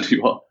to send to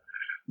you all.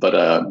 But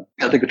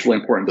I think it's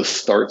really important to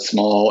start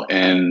small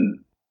and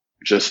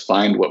just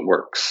find what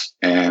works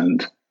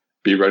and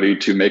be ready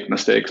to make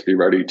mistakes, be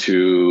ready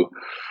to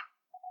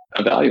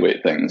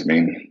evaluate things. I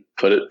mean,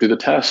 put it through the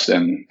test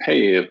and,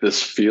 hey, if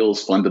this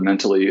feels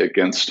fundamentally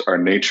against our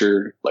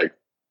nature, like,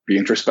 be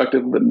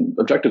introspective and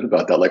objective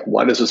about that. Like,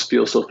 why does this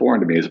feel so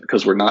foreign to me? Is it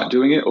because we're not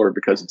doing it or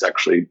because it's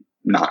actually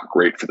not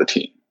great for the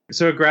team?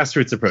 So a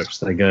grassroots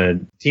approach, like a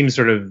team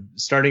sort of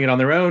starting it on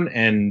their own,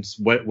 and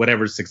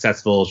whatever's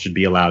successful should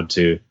be allowed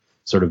to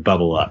sort of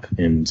bubble up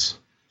and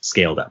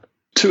scaled up.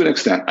 To an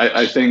extent,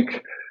 I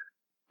think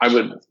I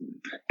would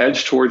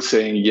edge towards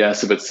saying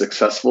yes if it's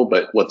successful,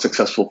 but what's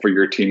successful for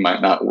your team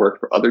might not work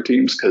for other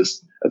teams,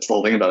 because that's the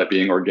whole thing about it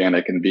being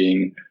organic and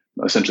being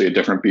essentially a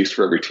different beast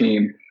for every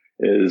team.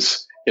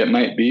 Is it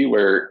might be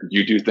where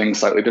you do things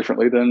slightly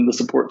differently than the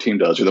support team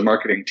does or the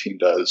marketing team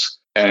does.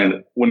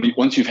 And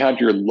once you've had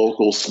your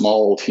local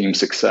small team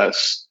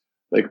success,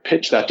 like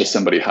pitch that to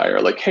somebody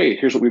higher. Like, hey,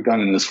 here's what we've done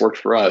and this worked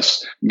for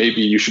us.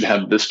 Maybe you should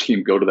have this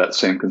team go to that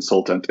same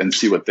consultant and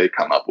see what they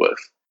come up with.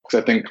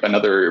 Because I think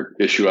another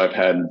issue I've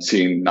had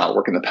seen not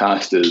work in the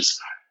past is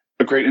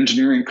a great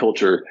engineering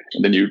culture.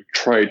 And then you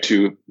try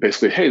to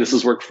basically, hey, this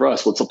has worked for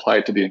us. Let's apply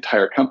it to the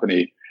entire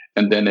company.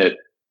 And then it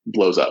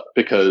blows up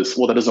because,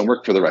 well, that doesn't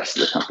work for the rest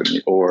of the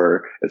company,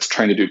 or it's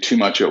trying to do too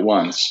much at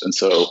once. And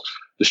so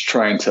just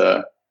trying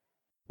to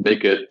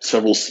make it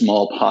several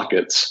small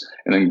pockets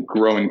and then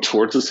growing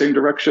towards the same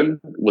direction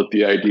with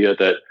the idea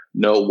that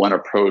no one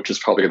approach is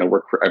probably going to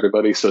work for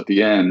everybody. So at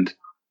the end,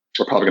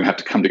 we're probably going to have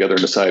to come together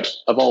and decide,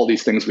 of all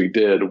these things we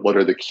did, what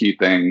are the key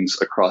things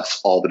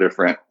across all the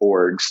different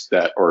orgs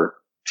or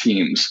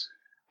teams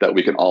that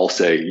we can all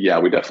say, yeah,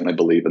 we definitely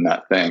believe in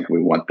that thing.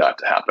 We want that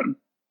to happen.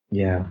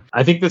 Yeah.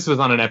 I think this was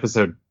on an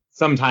episode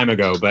some time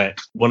ago,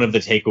 but one of the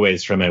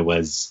takeaways from it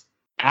was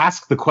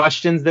ask the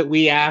questions that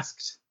we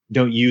asked.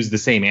 Don't use the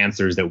same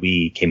answers that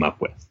we came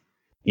up with.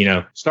 You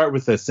know, start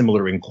with a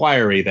similar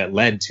inquiry that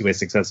led to a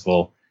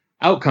successful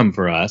outcome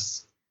for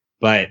us,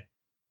 but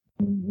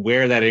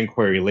where that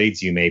inquiry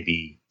leads you may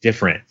be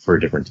different for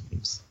different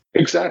teams.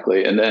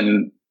 Exactly. And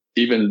then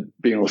even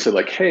being able to say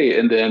like, hey,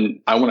 and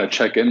then I want to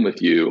check in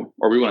with you,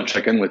 or we want to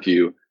check in with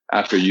you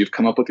after you've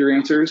come up with your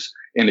answers.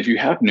 And if you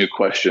have new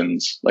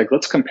questions, like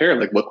let's compare,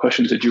 like what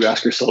questions did you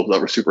ask yourself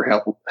that were super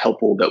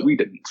helpful that we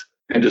didn't?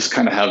 And just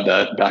kind of have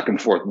that back and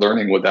forth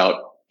learning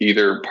without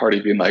either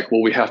party being like,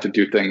 well, we have to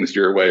do things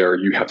your way or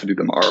you have to do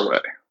them our way.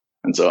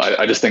 And so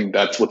I just think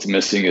that's what's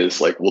missing is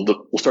like, we'll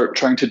start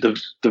trying to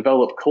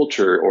develop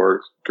culture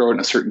or grow in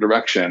a certain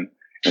direction.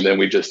 And then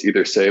we just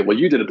either say, well,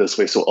 you did it this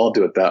way, so I'll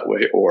do it that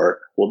way. Or,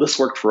 well, this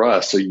worked for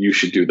us, so you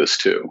should do this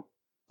too.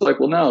 Like,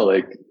 well, no,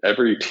 like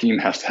every team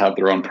has to have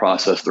their own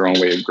process, their own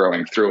way of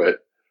growing through it.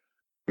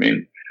 I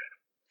mean,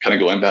 kind of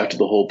going back to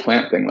the whole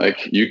plant thing, like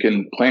you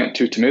can plant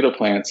 2 tomato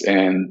plants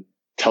and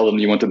tell them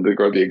you want them to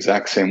grow the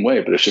exact same way,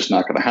 but it's just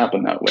not going to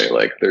happen that way.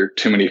 Like there are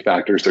too many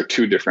factors. They're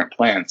 2 different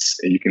plants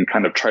and you can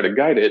kind of try to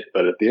guide it,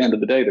 but at the end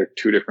of the day, they're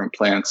 2 different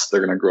plants. They're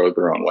going to grow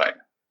their own way.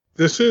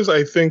 This is,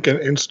 I think, an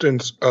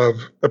instance of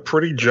a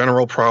pretty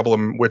general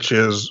problem, which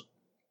is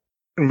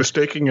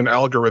mistaking an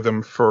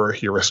algorithm for a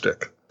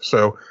heuristic.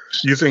 So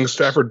using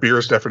Stafford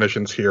Beer's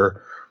definitions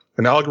here,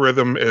 an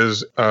algorithm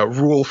is a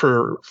rule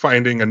for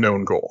finding a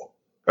known goal.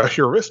 A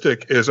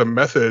heuristic is a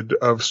method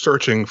of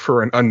searching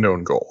for an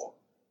unknown goal.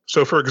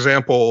 So, for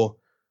example,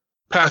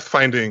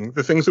 pathfinding,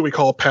 the things that we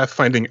call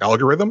pathfinding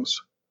algorithms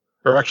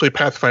are actually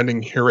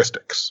pathfinding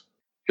heuristics.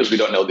 Because we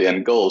don't know the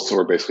end goal, so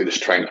we're basically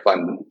just trying to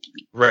find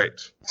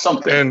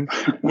something. And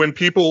when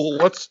people,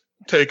 let's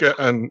take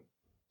a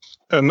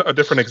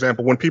different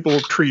example. When people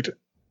treat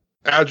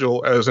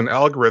Agile as an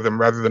algorithm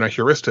rather than a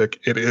heuristic,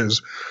 it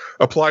is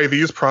apply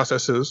these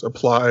processes,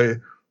 apply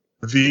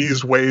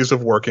these ways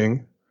of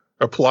working,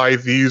 apply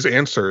these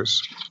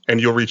answers,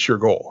 and you'll reach your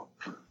goal.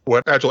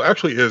 What Agile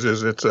actually is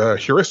it's a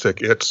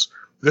heuristic. It's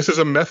This is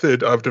a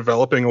method of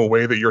developing a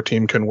way that your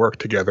team can work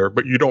together,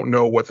 but you don't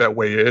know what that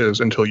way is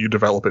until you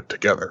develop it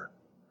together.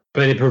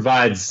 But it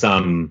provides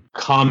some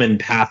common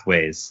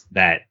pathways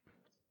that,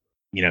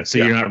 so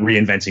you're not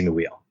reinventing the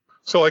wheel.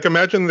 So like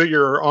imagine that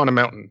you're on a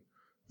mountain.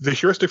 The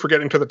heuristic for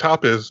getting to the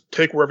top is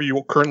take wherever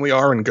you currently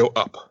are and go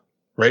up,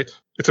 right?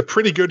 It's a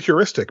pretty good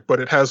heuristic, but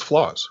it has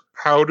flaws.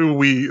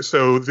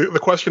 So the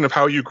question of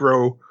how you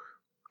grow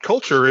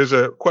culture is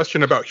a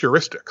question about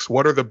heuristics.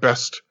 What are the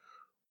best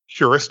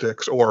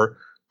heuristics, or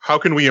how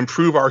can we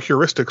improve our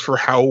heuristics for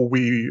how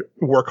we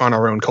work on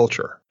our own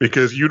culture?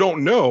 Because you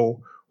don't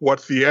know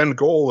what the end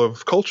goal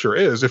of culture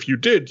is. If you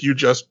did, you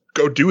just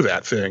go do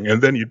that thing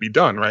and then you'd be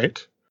done,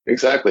 right?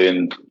 Exactly.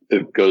 And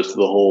it goes to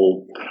the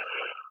whole,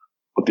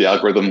 with the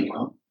algorithm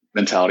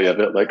mentality of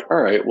it, like,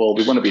 all right, well,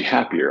 we want to be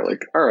happier.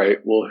 Like, all right,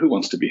 well, who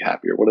wants to be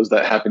happier? What does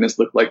that happiness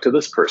look like to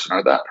this person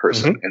or that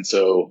person? Mm-hmm. And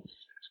so,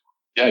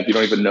 if you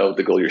don't even know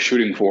the goal you're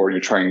shooting for, and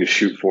you're trying to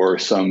shoot for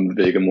some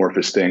vague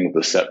amorphous thing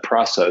with a set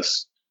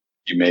process,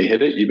 you may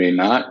hit it, you may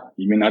not.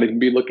 You may not even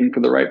be looking for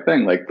the right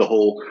thing. Like the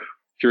whole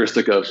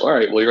heuristic of, all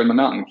right, well, you're in the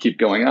mountain, keep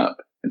going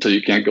up until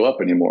you can't go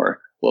up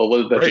anymore. Well,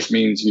 what if that just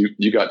means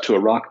you got to a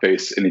rock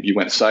face, and if you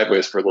went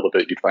sideways for a little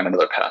bit, you'd find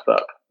another path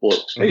up. Well,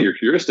 hey, your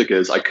heuristic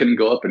is I couldn't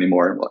go up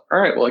anymore. Like, all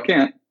right, well, I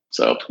can't.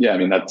 So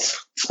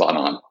that's spot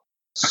on.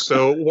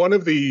 So one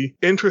of the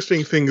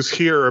interesting things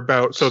here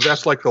so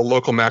that's like the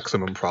local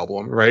maximum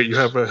problem, right? You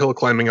have a hill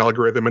climbing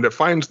algorithm and it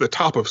finds the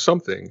top of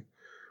something,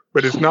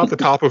 but it's not the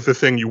top of the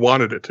thing you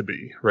wanted it to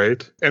be,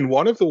 right? And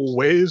one of the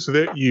ways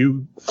that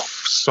you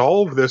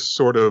solve this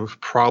sort of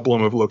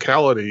problem of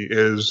locality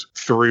is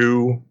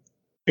through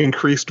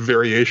increased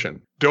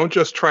variation. Don't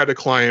just try to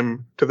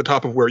climb to the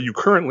top of where you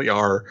currently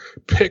are.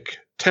 Pick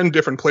 10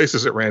 different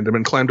places at random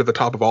and climb to the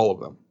top of all of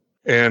them.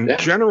 And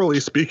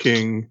generally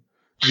speaking,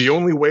 the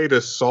only way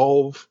to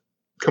solve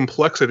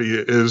complexity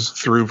is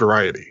through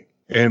variety.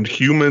 And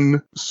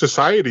human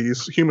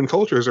societies, human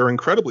cultures are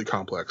incredibly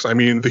complex. I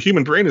mean, the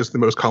human brain is the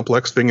most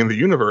complex thing in the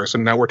universe,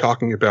 and now we're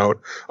talking about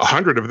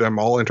 100 of them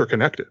all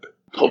interconnected.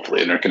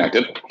 Hopefully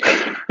interconnected.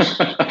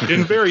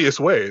 In various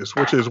ways,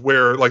 which is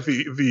where like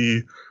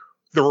the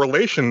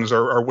relations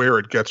are where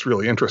it gets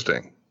really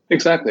interesting.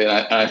 Exactly. And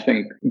I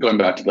think going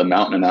back to the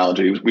mountain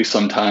analogy, we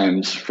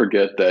sometimes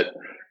forget that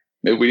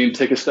maybe we need to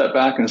take a step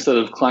back, and instead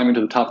of climbing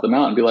to the top of the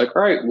mountain, be like,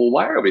 all right, well,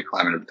 why are we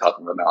climbing to the top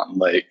of the mountain?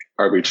 Like,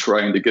 are we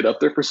trying to get up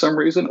there for some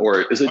reason,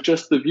 or is it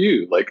just the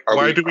view? Like,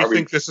 why do we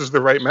think this is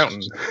the right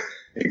mountain?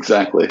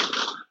 Exactly.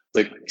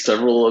 Like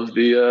several of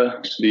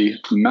the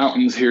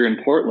mountains here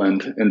in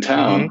Portland, in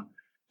town, mm-hmm.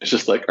 It's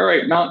just like, all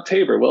right, Mount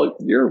Tabor. Well,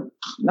 you're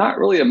not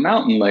really a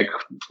mountain. Like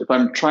if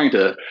I'm trying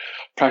to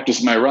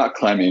practice my rock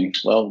climbing,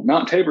 well,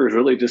 Mount Tabor is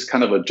really just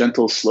kind of a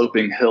gentle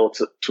sloping hill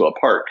to a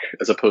park,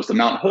 as opposed to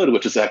Mount Hood,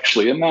 which is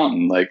actually a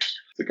mountain. Like,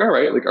 all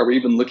right, like, are we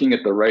even looking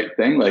at the right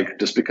thing? Like,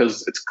 just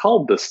because it's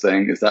called this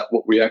thing, is that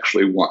what we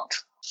actually want?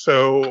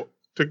 So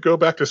to go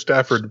back to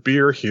Stafford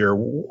Beer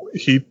here,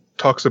 he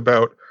talks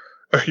about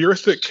a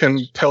heuristic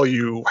can tell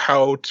you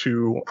how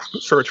to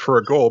search for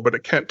a goal, but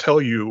it can't tell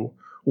you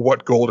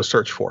what goal to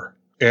search for.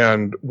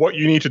 And what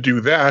you need to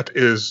do that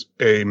is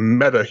a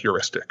meta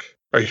heuristic,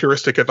 a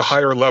heuristic at the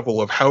higher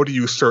level of how do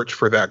you search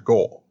for that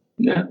goal.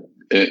 Yeah,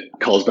 it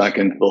calls back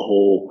into the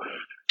whole,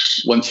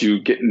 once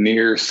you get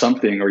near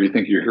something or you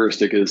think your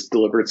heuristic has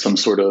delivered some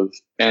sort of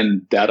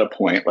end data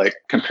point, like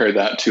compare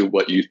that to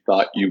what you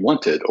thought you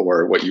wanted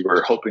or what you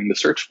were hoping to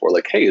search for.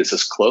 Like, hey, is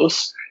this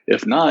close?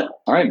 If not,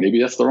 all right,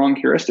 maybe that's the wrong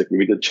heuristic. We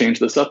need to change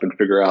this up and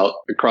figure out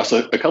across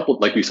a couple,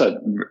 like you said,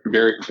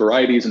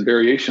 varieties and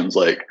variations.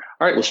 Like,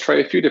 all right, let's try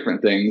a few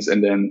different things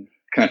and then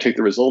kind of take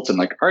the results and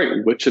like, all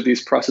right, which of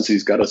these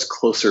processes got us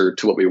closer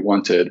to what we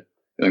wanted,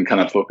 and then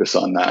kind of focus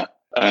on that.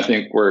 And I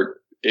think where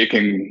it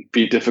can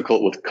be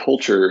difficult with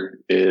culture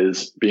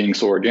is being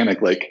so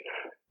organic. Like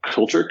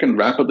culture can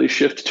rapidly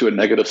shift to a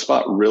negative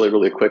spot really,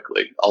 really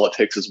quickly. All it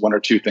takes is one or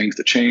two things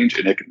to change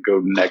and it can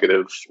go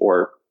negative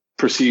or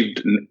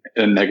perceived in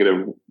a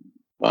negative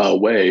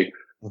way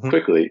mm-hmm.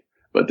 quickly.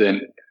 But then,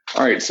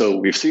 all right, so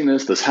we've seen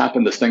this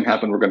happened, this thing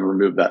happened, we're going to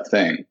remove that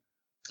thing.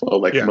 Well,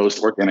 like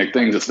most organic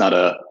things, it's not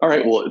all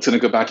right, well, it's going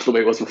to go back to the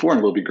way it was before and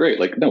it'll be great.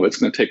 Like, no, it's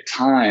going to take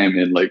time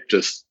and like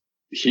just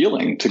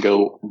healing to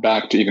go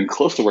back to even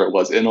close to where it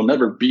was, and it'll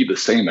never be the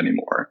same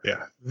anymore.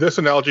 Yeah. This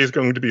analogy is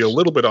going to be a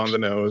little bit on the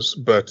nose,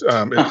 but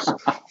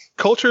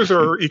cultures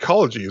are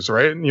ecologies,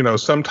 right? You know,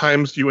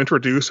 sometimes you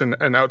introduce an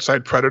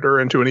outside predator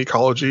into an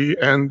ecology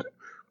and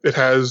it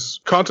has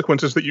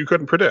consequences that you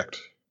couldn't predict.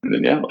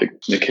 And then, like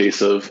in the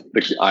case of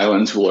the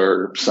islands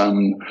where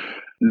some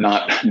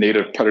not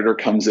native predator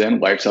comes in,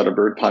 wipes out a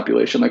bird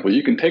population, like, well,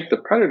 you can take the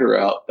predator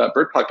out, that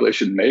bird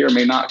population may or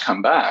may not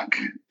come back.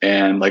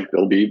 And like,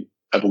 there'll be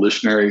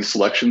evolutionary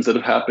selections that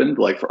have happened,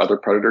 like for other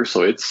predators.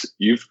 So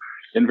you've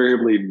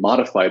invariably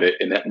modified it,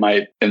 and it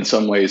might in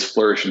some ways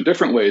flourish in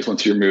different ways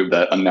once you remove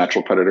that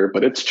unnatural predator,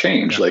 but it's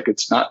changed. Yeah. Like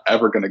it's not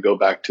ever going to go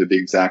back to the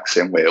exact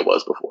same way it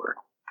was before.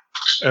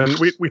 And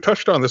we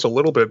touched on this a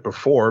little bit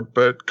before,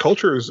 but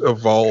cultures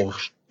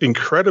evolve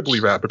incredibly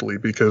rapidly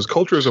because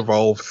cultures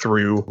evolve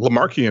through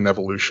Lamarckian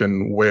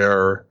evolution,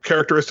 where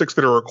characteristics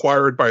that are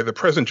acquired by the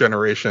present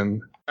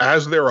generation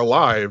as they're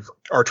alive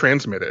are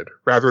transmitted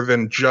rather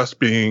than just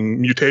being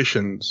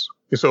mutations.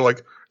 So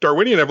like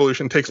Darwinian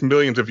evolution takes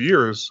millions of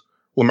years.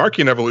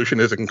 Lamarckian evolution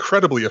is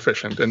incredibly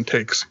efficient and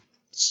takes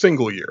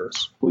single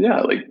years. Well,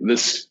 yeah, like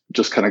this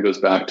just kind of goes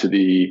back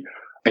to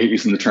I hate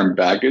using the term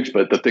baggage,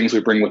 but the things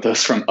we bring with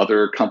us from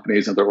other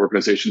companies and other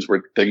organizations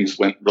where things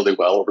went really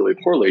well or really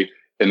poorly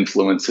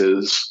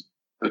influences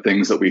the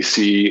things that we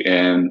see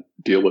and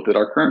deal with at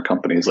our current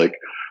companies. Like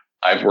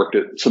I've worked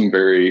at some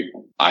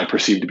I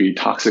perceive to be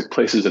toxic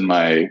places in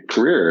my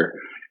career.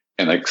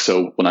 And like,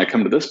 so when I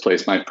come to this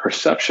place, my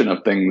perception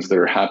of things that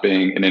are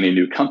happening in any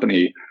new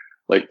company,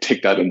 like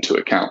take that into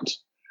account.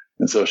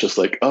 And so it's just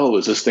like, oh,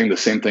 is this thing the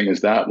same thing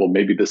as that? Well,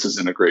 maybe this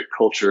isn't a great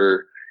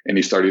culture. And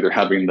you start either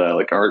having the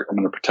like, all right, I'm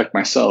going to protect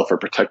myself or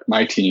protect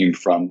my team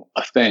from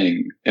a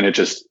thing. And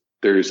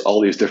there's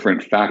all these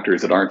different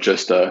factors that aren't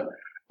just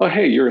oh,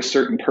 hey, you're a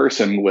certain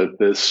person with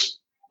this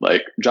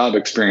like job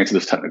experience and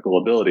this technical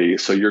ability,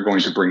 so you're going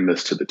to bring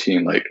this to the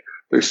team. Like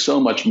there's so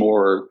much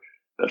more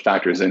that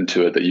factors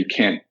into it that you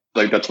can't,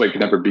 like, that's why it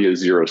can never be a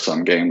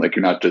zero-sum game. Like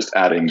you're not just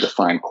adding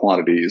defined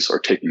quantities or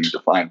taking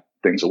defined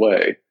things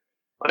away.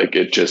 Like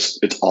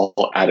it's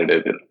all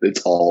additive.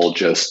 It's all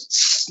just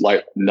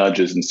slight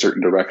nudges in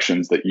certain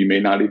directions that you may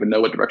not even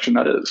know what direction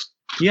that is.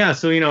 Yeah.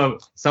 So,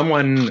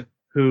 someone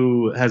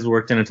who has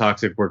worked in a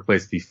toxic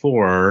workplace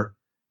before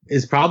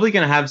is probably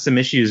going to have some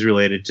issues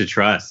related to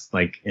trust,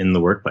 like in the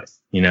workplace,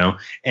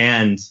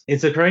 and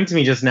it's occurring to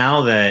me just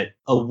now that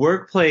a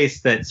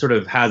workplace that sort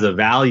of has a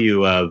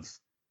value of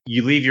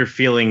you leave your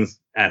feelings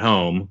at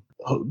home,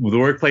 the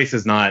workplace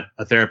is not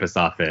a therapist's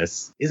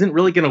office, isn't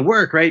really going to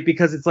work, right?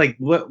 Because it's like,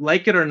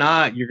 like it or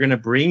not, you're going to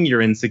bring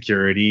your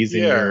insecurities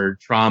and your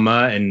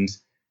trauma. And,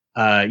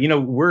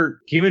 we're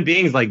human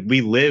beings. Like we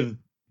live,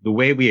 the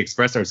way we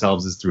express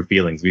ourselves is through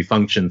feelings. We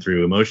function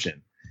through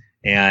emotion.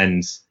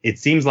 And it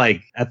seems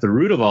like at the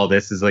root of all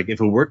this is like, if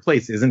a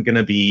workplace isn't going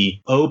to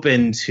be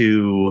open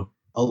to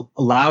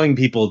allowing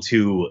people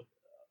to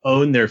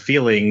own their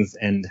feelings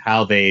and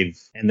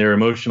and their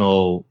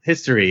emotional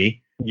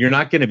history, you're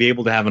not going to be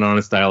able to have an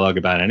honest dialogue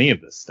about any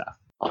of this stuff.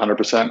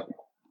 100%.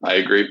 I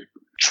agree.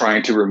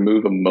 Trying to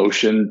remove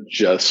emotion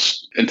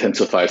just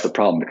intensifies the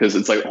problem because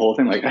it's like the whole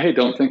thing like, hey,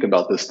 don't think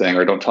about this thing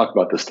or don't talk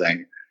about this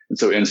thing. And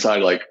so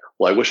inside like,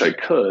 well, I wish I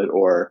could,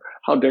 or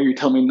how dare you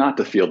tell me not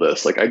to feel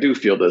this? Like I do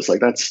feel this. Like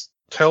that's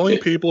telling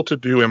people to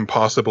do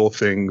impossible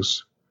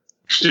things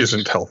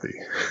isn't healthy.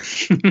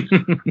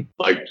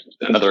 Like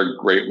another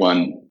great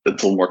one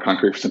that's a little more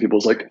concrete for some people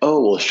is like,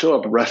 oh, well, show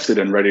up rested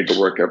and ready to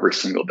work every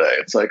single day.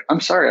 It's like, I'm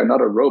sorry, I'm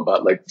not a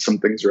robot. Like some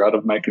things are out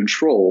of my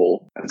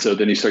control. And so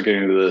then you start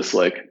getting into this,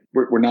 like,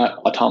 we're not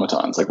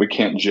automatons. Like we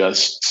can't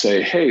just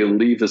say, hey,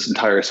 leave this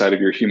entire side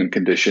of your human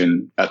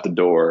condition at the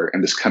door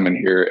and just come in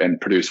here and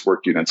produce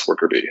work units,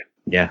 worker bee.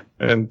 Yeah.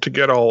 And to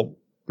get all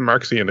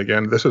Marxian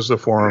again, this is a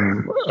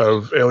form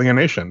of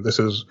alienation. This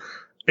is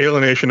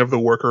alienation of the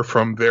worker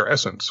from their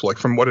essence, like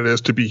from what it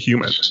is to be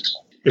human.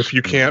 If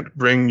you can't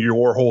bring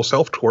your whole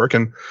self to work,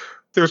 and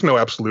there's no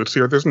absolutes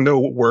here, there's no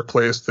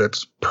workplace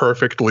that's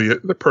perfectly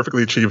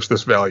achieves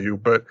this value,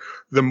 but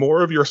the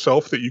more of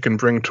yourself that you can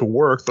bring to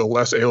work, the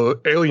less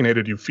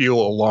alienated you feel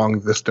along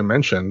this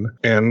dimension,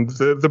 and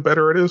the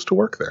better it is to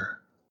work there.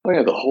 Oh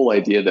yeah, the whole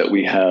idea that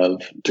we have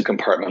to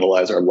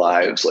compartmentalize our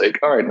lives, like,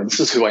 all right,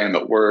 this is who I am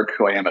at work,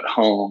 who I am at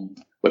home,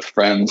 with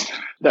friends,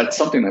 that's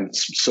something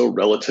that's so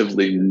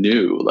relatively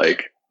new.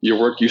 Like your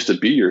work used to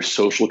be your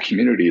social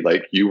community.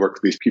 Like you worked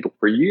with these people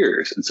for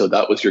years. And so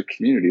that was your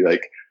community.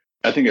 Like,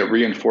 I think it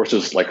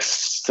reinforces like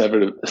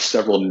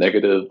several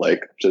negative,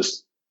 like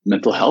just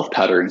mental health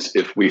patterns.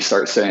 If we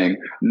start saying,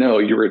 no,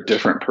 you're a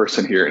different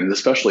person here. And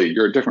especially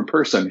you're a different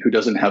person who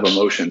doesn't have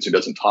emotions, who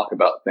doesn't talk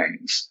about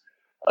things.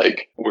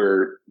 Like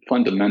we're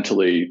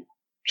fundamentally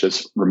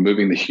just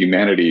removing the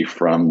humanity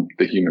from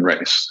the human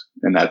race.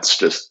 And that's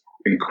just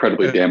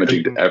incredibly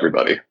damaging to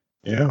everybody.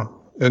 Yeah.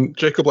 And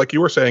Jacob, like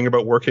you were saying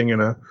about working in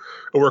a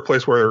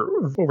workplace where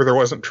there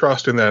wasn't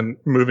trust and then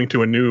moving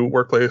to a new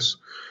workplace,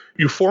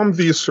 you form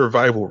these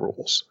survival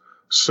rules.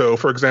 So,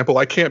 for example,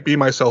 I can't be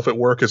myself at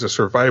work as a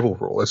survival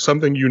rule. It's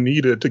something you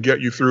needed to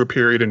get you through a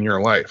period in your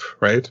life,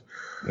 right?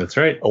 That's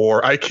right.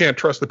 Or I can't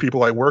trust the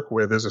people I work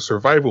with as a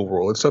survival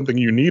rule. It's something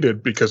you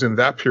needed because in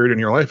that period in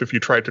your life, if you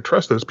tried to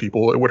trust those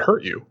people, it would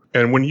hurt you.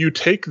 And when you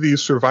take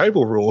these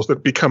survival rules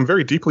that become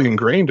very deeply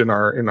ingrained in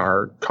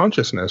our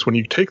consciousness, when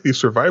you take these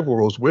survival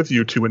rules with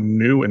you to a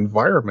new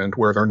environment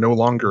where they're no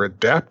longer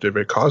adaptive,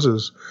 it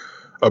causes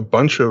a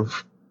bunch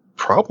of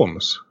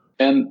problems.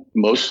 And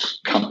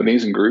most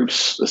companies and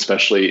groups,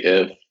 especially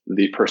if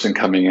the person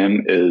coming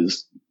in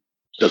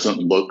doesn't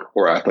look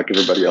or act like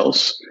everybody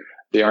else,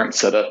 they aren't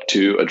set up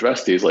to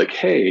address these. Like,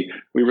 hey,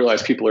 we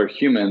realize people are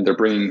human, they're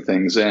bringing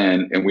things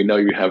in, and we know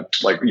you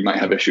might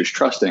have issues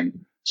trusting.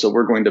 So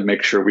we're going to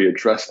make sure we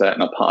address that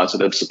in a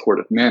positive,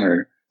 supportive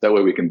manner. That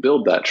way we can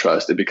build that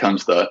trust. It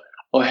becomes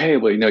oh, hey,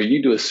 well, you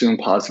need to assume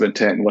positive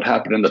intent, and what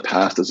happened in the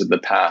past is in the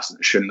past and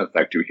it shouldn't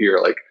affect you here.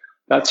 Like,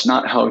 that's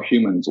not how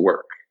humans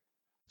work.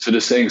 So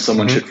just saying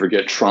someone should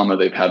forget trauma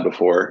they've had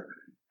before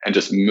and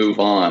just move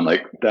on,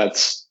 like,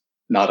 that's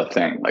not a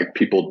thing. Like,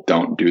 people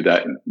don't do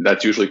that.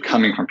 That's usually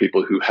coming from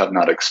people who have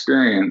not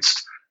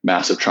experienced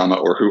massive trauma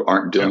or who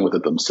aren't dealing with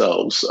it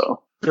themselves.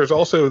 So there's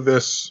also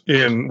this,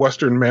 in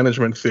Western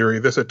management theory,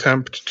 this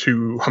attempt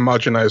to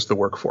homogenize the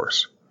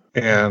workforce.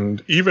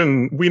 And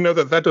even we know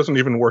that that doesn't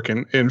even work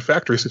in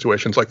factory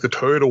situations. Like the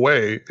Toyota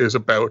Way is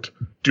about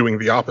doing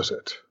the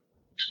opposite.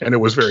 And it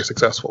was very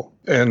successful.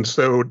 And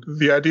so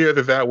the idea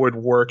that that would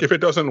work, if it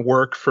doesn't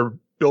work for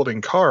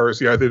building cars,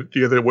 the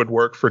idea that it would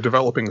work for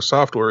developing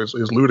software is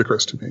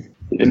ludicrous to me.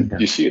 And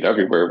you see it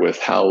everywhere with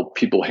how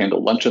people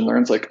handle lunch and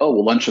learns. Like, oh,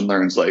 well, lunch and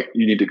learns, like,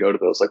 you need to go to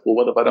those. Like, well,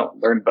 what if I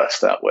don't learn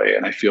best that way?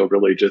 And I feel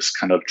really just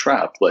kind of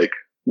trapped. Like,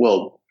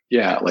 well,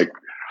 yeah, like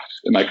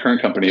in my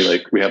current company,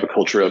 like, we have a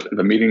culture of, if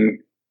a meeting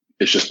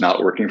is just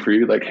not working for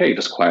you, like, hey,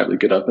 just quietly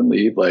get up and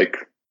leave. Like,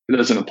 it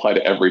doesn't apply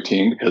to every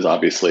team because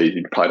obviously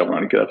you probably don't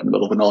want to get up in the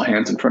middle of an all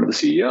hands in front of the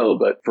CEO.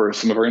 But for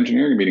some of our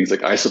engineering meetings,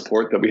 like, I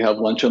support that we have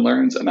lunch and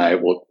learns, and I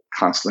will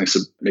constantly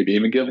maybe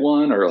even give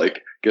one or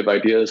like give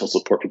ideas. I'll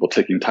support people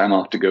taking time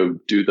off to go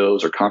do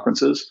those or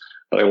conferences,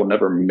 but I will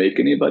never make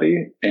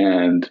anybody.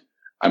 And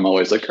I'm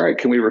always like, all right,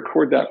 can we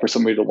record that for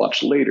somebody to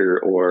watch later?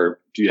 Or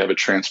do you have a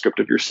transcript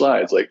of your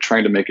slides? Like,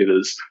 trying to make it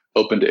as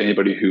open to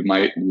anybody who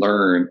might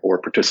learn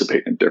or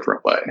participate in a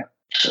different way.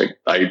 Like,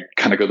 I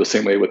kind of go the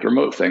same way with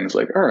remote things.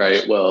 Like, all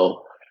right,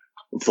 well,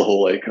 it's the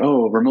whole like,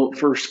 oh, remote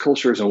first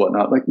cultures and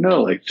whatnot. Like,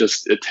 no, like,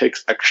 just, it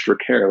takes extra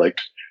care. Like,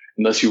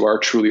 unless you are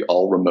truly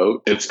all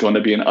remote, it's going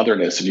to be an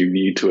otherness and you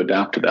need to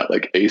adapt to that.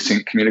 Like,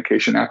 async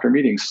communication after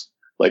meetings,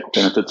 like,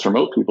 benefits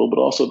remote people, but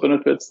also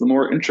benefits the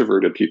more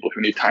introverted people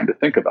who need time to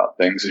think about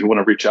things and who want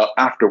to reach out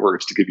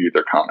afterwards to give you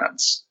their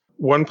comments.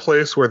 One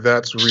place where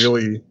that's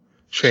really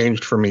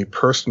changed for me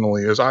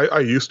personally is I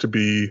used to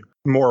be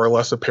more or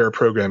less a pair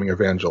programming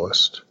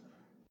evangelist.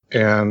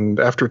 And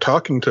after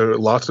talking to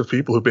lots of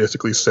people who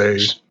basically say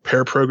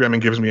pair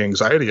programming gives me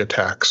anxiety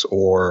attacks,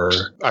 or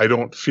I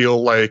don't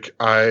feel like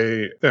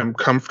I am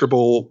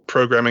comfortable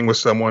programming with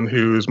someone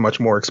who's much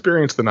more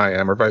experienced than I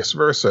am, or vice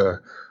versa,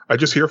 I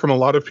just hear from a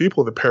lot of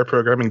people that pair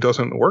programming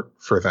doesn't work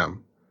for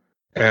them.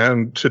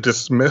 And to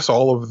dismiss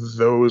all of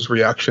those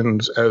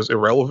reactions as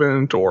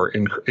irrelevant or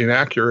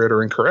inaccurate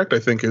or incorrect, I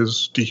think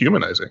is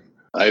dehumanizing.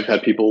 I've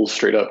had people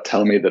straight up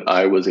tell me that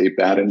I was a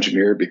bad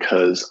engineer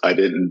because I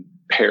didn't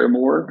pair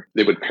more.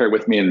 They would pair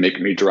with me and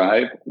make me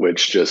drive,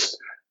 which just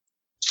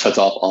sets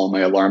off all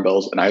my alarm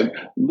bells. And I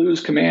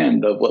lose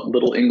command of what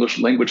little English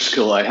language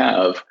skill I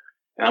have.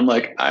 And I'm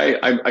like,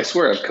 I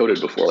swear I've coded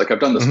before. Like,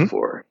 I've done this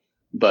before.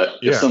 But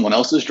if someone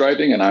else is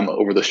driving and I'm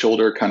over the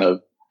shoulder kind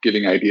of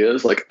giving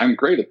ideas, like, I'm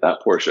great at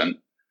that portion.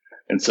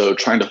 And so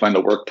trying to find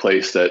a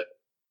workplace that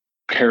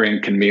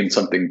pairing can mean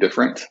something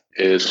different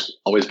is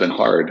always been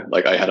hard.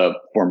 Like, I had a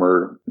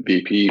former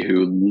VP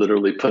who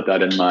literally put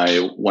that in my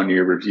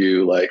 1-year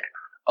review, like,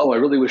 oh, I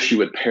really wish you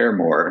would pair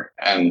more.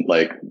 And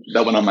like,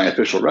 that went on my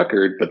official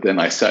record, but then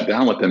I sat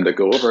down with him to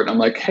go over it. And I'm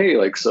like, hey,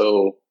 like,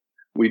 so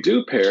we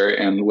do pair.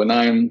 And when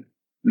I'm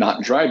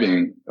not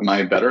driving, am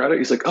I better at it?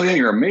 He's like, oh yeah,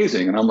 you're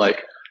amazing. And I'm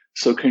like,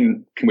 so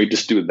can we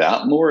just do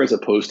that more as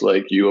opposed to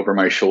like you over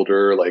my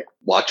shoulder, like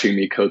watching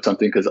me code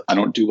something, because I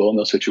don't do well in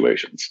those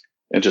situations.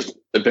 And just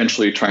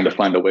eventually trying to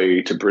find a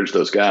way to bridge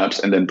those gaps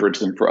and then bridge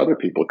them for other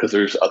people. Because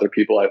there's other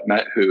people I've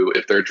met who,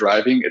 if they're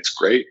driving, it's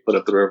great. But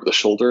if they're over the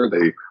shoulder,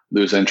 they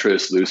lose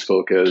interest, lose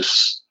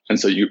focus. And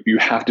so you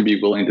have to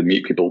be willing to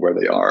meet people where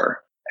they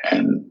are.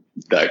 And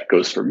that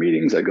goes for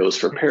meetings, that goes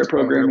for pair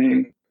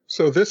programming.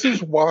 So this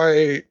is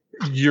why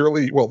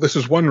this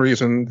is one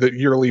reason that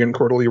yearly and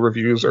quarterly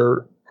reviews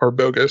are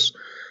bogus.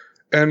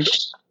 And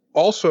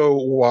also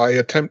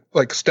why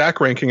stack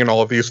ranking and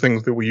all of these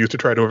things that we use to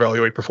try to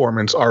evaluate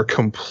performance are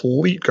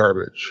complete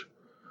garbage.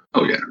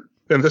 Oh, yeah.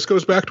 And this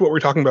goes back to what we were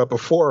talking about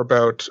before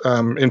about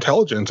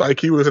intelligence.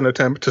 IQ is an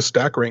attempt to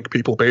stack rank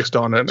people based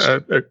on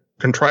a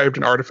contrived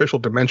and artificial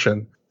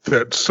dimension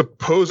that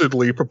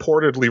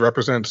purportedly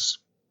represents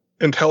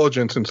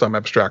intelligence in some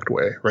abstract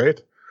way,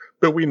 right?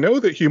 But we know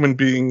that human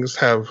beings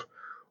have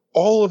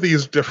all of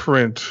these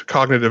different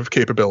cognitive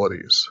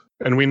capabilities.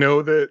 And we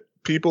know that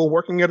people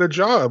working at a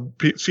job,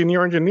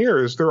 senior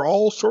engineers, there are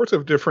all sorts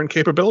of different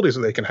capabilities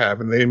that they can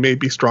have, and they may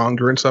be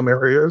stronger in some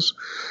areas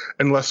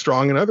and less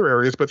strong in other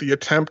areas, but the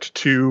attempt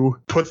to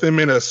put them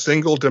in a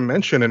single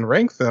dimension and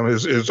rank them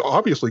is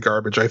obviously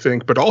garbage, I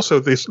think. But also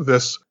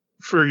this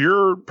for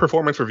your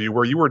performance review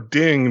where you were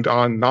dinged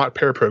on not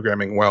pair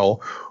programming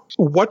well,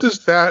 what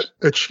does that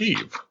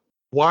achieve?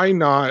 Why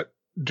not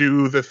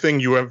do the thing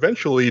you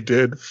eventually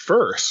did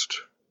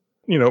first?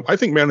 You know, I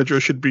think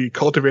managers should be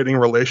cultivating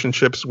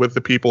relationships with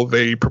the people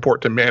they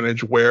purport to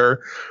manage where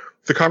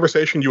the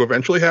conversation you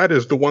eventually had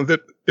is the one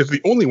that is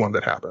the only one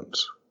that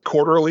happens.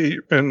 Quarterly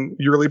and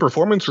yearly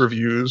performance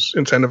reviews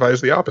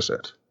incentivize the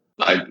opposite.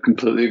 I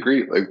completely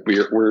agree. Like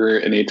we're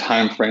in a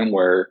time frame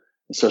where,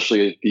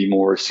 especially at the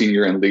more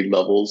senior and lead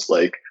levels,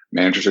 like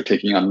managers are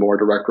taking on more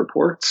direct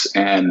reports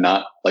and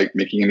not like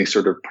making any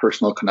sort of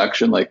personal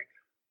connection. Like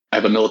I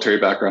have a military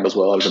background as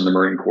well. I was in the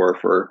Marine Corps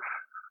for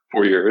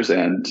 4 years,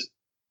 and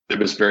it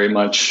was very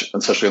much,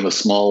 especially on the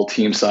small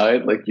team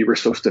side, like you were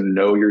supposed to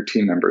know your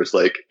team members.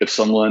 Like if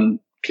someone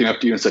came up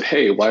to you and said,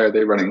 "Hey, why are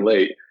they running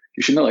late?"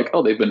 You should know, like,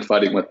 oh, they've been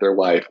fighting with their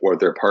wife or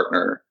their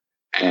partner,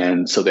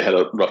 and so they had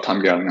a rough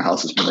time getting out of the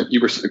house. Like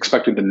you were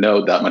expected to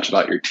know that much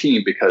about your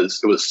team because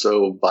it was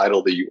so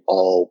vital that you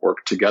all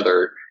worked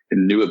together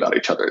and knew about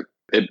each other.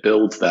 It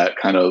builds that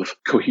kind of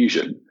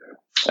cohesion.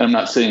 And I'm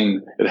not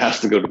saying it has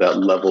to go to that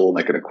level,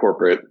 like in a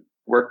corporate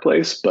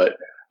workplace, but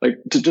like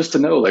to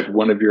know, like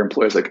one of your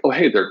employees, like, oh,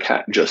 hey, their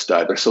cat just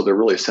died. They're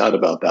really sad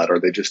about that, or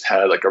they just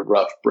had like a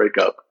rough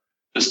breakup.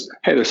 Just,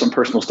 hey, there's some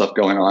personal stuff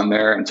going on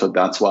there, and so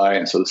that's why.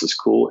 And so this is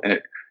cool.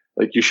 And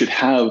like you should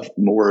have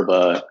more of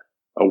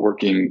a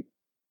working,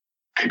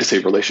 I hate to say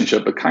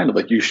relationship, but kind of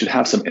like you should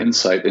have some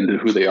insight into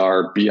who they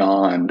are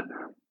beyond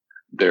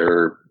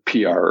their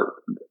PR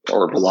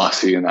or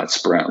velocity in that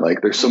sprint.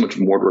 Like there's so much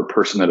more to a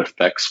person that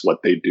affects what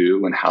they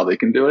do and how they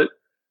can do it,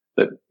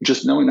 that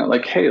just knowing that,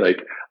 like, hey,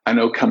 like I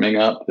know coming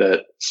up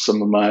that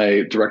some of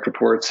my direct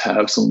reports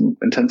have some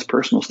intense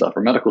personal stuff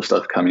or medical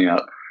stuff coming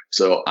up.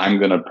 So I'm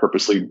going to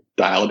purposely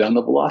dial down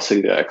the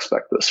velocity to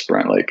expect this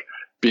sprint. Like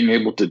being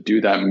able to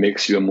do that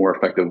makes you a more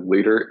effective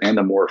leader and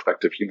a more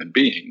effective human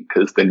being,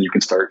 because then you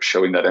can start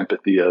showing that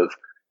empathy of,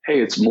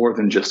 hey, it's more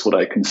than just what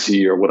I can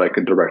see or what I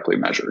can directly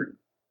measure.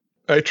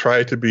 I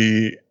try to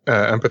be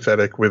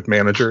empathetic with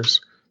managers.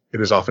 It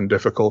is often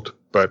difficult,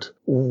 but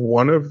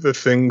one of the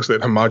things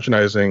that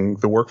homogenizing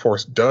the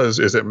workforce does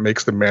is it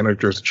makes the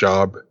manager's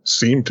job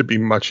seem to be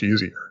much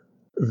easier.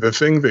 The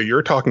thing that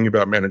you're talking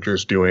about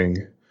managers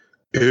doing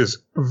is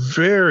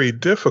very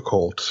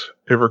difficult.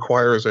 It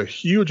requires a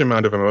huge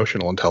amount of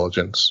emotional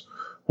intelligence,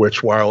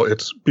 which, while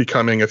it's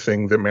becoming a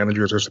thing that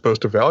managers are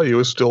supposed to value,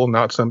 is still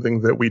not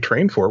something that we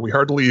train for. We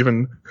hardly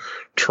even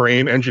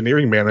train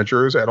engineering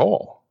managers at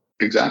all.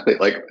 Exactly.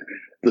 Like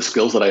the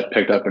skills that I've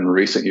picked up in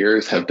recent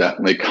years have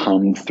definitely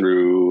come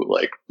through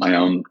like my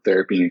own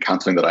therapy and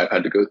counseling that I've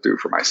had to go through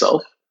for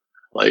myself.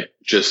 Like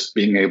just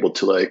being able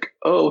to like,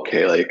 oh,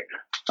 okay, like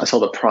I saw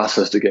the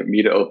process to get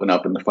me to open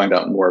up and to find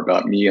out more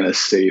about me in a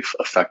safe,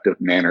 effective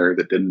manner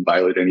that didn't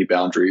violate any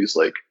boundaries.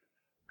 Like,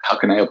 how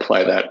can I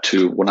apply that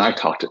to when I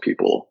talk to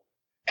people?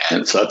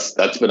 And so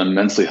that's been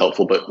immensely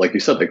helpful. But like you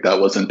said, like that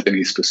wasn't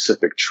any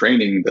specific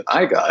training that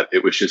I got.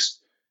 It was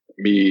just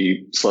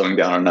me slowing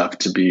down enough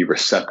to be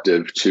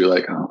receptive to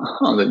like,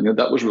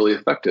 that was really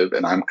effective.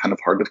 And I'm kind of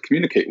hard to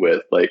communicate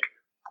with. Like,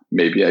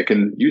 maybe I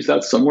can use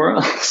that somewhere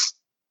else.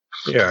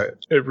 Yeah,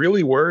 it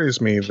really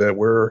worries me that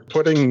we're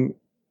putting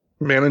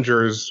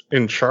managers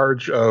in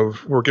charge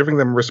of, we're giving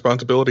them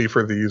responsibility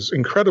for these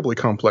incredibly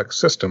complex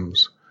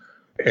systems.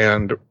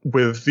 And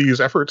with these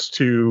efforts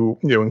to,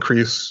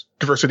 increase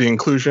diversity and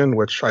inclusion,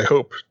 which I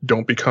hope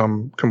don't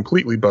become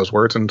completely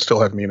buzzwords and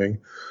still have meaning,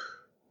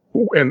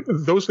 and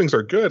those things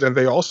are good, and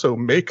they also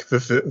make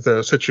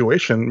the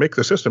situation, make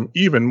the system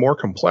even more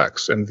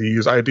complex. And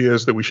these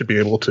ideas that we should be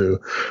able to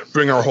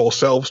bring our whole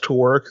selves to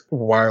work,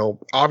 while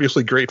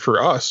obviously great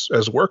for us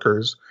as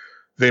workers,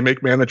 they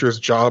make managers'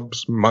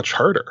 jobs much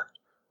harder.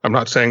 I'm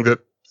not saying that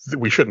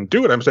we shouldn't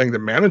do it. I'm saying that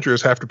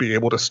managers have to be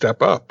able to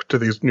step up to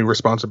these new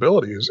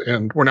responsibilities,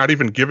 and we're not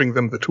even giving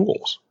them the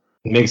tools.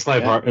 It makes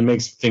life hard. It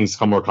makes things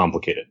come more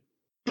complicated.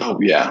 Oh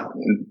yeah,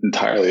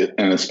 entirely,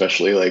 and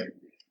especially like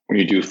when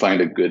you do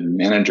find a good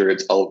manager,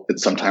 it's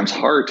sometimes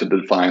hard to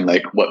define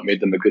like what made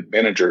them a good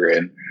manager,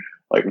 and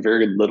like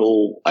very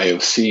little I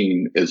have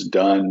seen is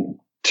done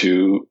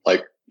to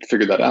like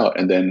figure that out.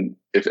 And then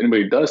if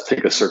anybody does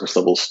take a surface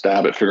level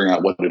stab at figuring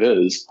out what it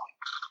is,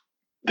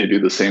 they do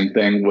the same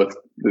thing with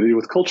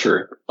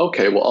culture.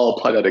 Okay, well, I'll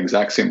apply that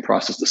exact same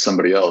process to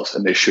somebody else,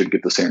 and they should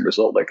get the same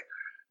result. Like,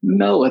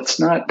 no, it's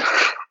not.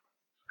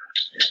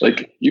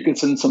 Like, you can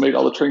send somebody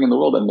all the training in the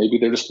world, and maybe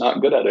they're just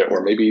not good at it,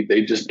 or maybe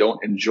they just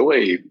don't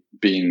enjoy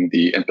being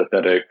the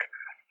empathetic,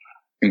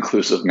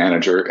 inclusive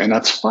manager, and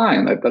that's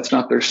fine. That's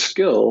not their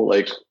skill.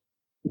 Like,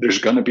 there's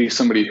going to be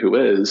somebody who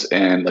is,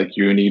 and like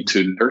you need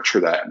to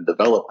nurture that and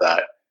develop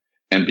that,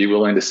 and be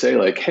willing to say,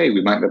 like, hey,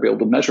 we might not be able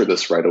to measure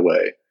this right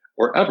away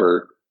or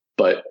ever,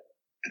 but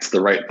it's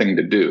the right thing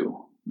to do.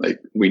 Like,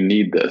 we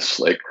need this.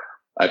 Like,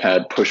 I've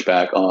had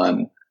pushback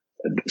on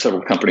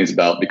several companies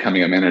about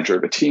becoming a manager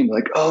of a team.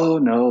 Like, oh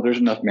no, there's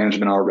enough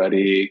management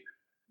already,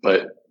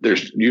 but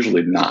there's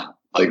usually not.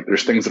 Like,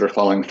 there's things that are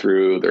falling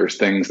through. There's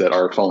things that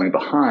are falling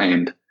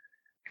behind.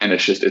 And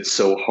it's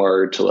so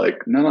hard to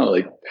like, no,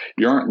 like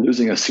you aren't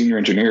losing a senior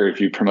engineer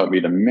if you promote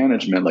me to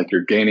management. Like,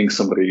 you're gaining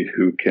somebody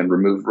who can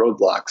remove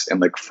roadblocks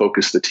and like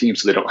focus the team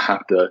so they don't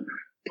have to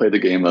play the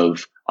game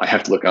of, I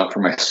have to look out for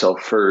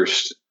myself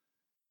first.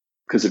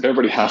 Because if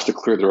everybody has to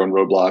clear their own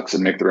roadblocks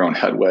and make their own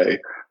headway,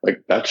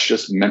 like that's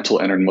just mental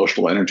and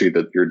emotional energy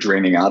that you're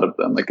draining out of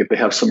them. Like, if they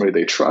have somebody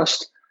they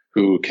trust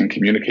who can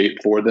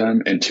communicate for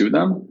them and to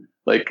them,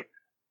 like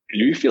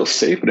you feel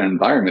safe in an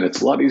environment.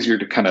 It's a lot easier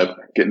to kind of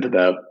get into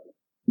that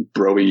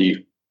broy,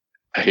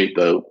 I hate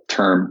the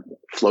term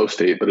flow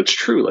state, but it's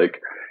true.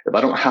 Like, if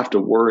I don't have to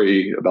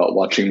worry about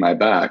watching my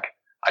back,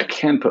 I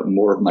can put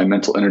more of my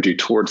mental energy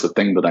towards the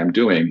thing that I'm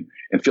doing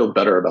and feel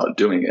better about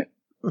doing it.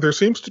 There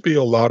seems to be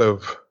a lot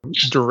of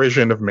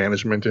derision of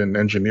management in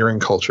engineering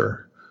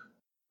culture,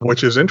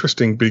 which is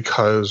interesting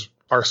because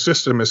our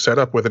system is set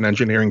up with an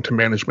engineering to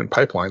management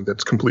pipeline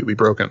that's completely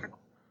broken.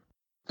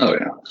 Oh,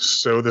 yeah.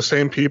 So the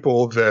same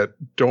people that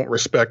don't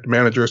respect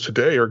managers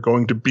today are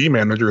going to be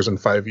managers in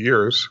 5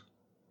 years,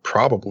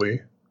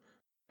 probably.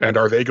 And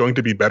are they going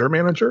to be better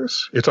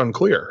managers? It's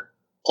unclear.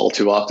 All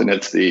too often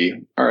it's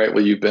all right,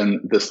 well, you've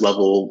been this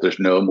level, there's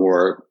no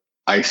more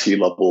IC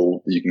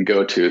level you can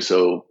go to.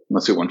 So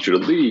unless we want you to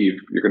leave,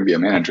 you're going to be a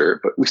manager,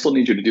 but we still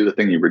need you to do the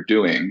thing you were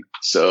doing.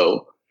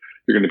 So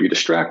you're going to be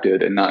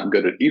distracted and not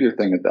good at either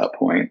thing at that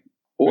point.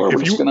 Or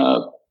we're just going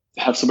to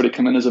have somebody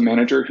come in as a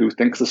manager who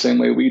thinks the same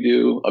way we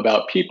do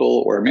about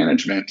people or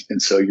management.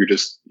 And so you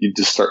just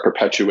start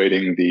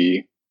perpetuating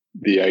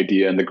the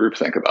idea and the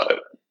groupthink about it.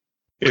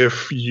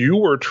 If you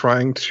were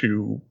trying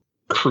to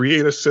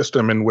create a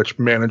system in which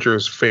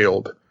managers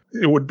failed,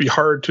 it would be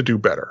hard to do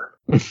better.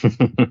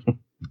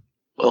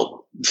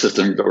 Well,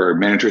 systems where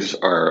managers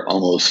are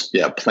almost,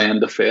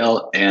 planned to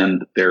fail,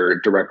 and their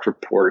direct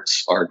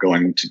reports are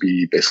going to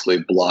be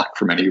basically blocked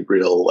from any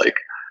real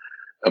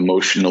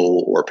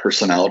emotional or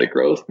personality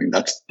growth. I mean,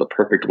 that's the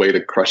perfect way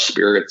to crush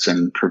spirits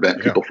and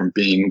prevent people from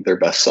being their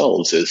best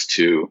selves, is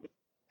to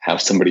have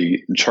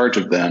somebody in charge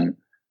of them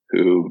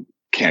who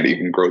can't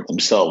even grow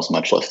themselves,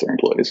 much less their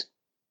employees.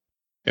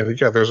 And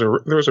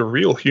there's a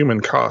real human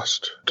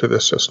cost to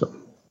this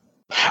system.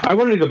 I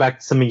wanted to go back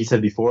to something you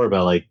said before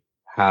about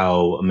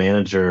how a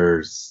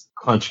manager's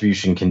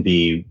contribution can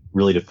be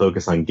really to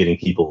focus on getting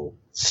people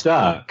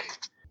stuck.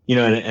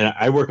 And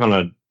I work on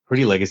a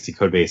pretty legacy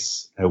code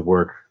base at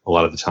work a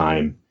lot of the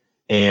time.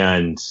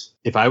 And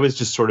if I was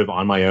just sort of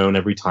on my own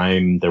every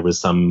time there was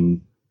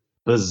some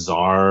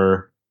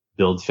bizarre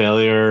build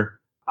failure,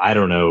 I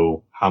don't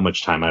know how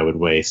much time I would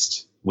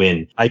waste,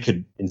 when I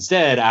could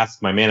instead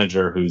ask my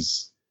manager,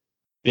 who's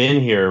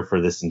been here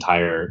for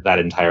that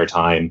entire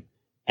time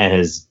and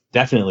has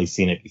definitely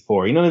seen it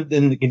before,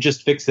 then they can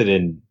just fix it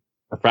in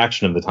a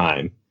fraction of the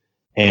time.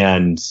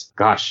 And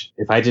gosh,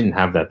 if I didn't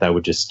have that, that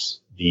would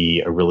just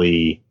be a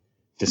really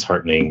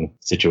disheartening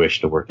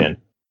situation to work in.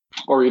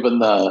 Or even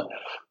the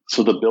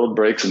build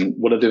breaks, and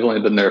what if they've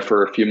only been there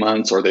for a few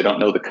months, or they don't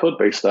know the code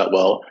base that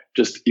well,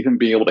 just even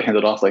being able to hand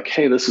it off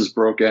hey, this is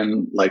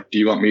broken. Do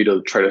you want me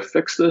to try to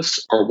fix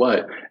this or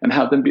what? And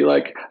have them be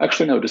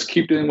actually, no, just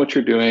keep doing what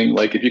you're doing.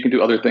 If you can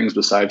do other things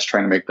besides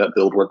trying to make that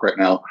build work right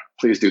now,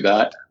 please do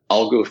that.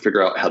 I'll go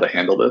figure out how to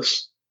handle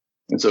this.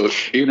 And so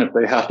even if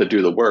they have to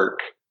do the work,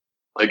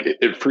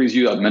 it frees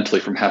you up mentally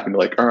from having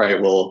to all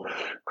right, well,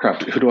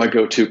 crap, who do I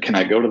go to? Can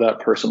I go to that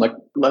person?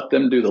 Let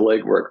them do the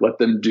legwork. Let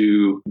them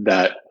do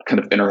that kind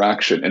of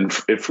interaction. And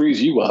it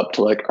frees you up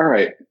to all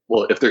right,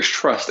 well, if there's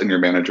trust in your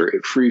manager,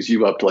 it frees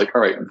you up to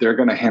all right, they're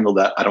going to handle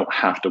that. I don't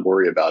have to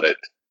worry about it.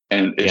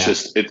 And it's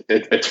just,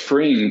 it's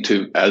freeing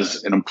to,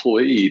 as an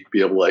employee, to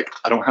be able to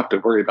I don't have to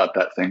worry about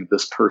that thing.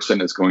 This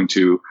person is going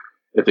to,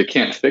 if they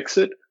can't fix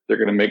it, they're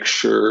going to make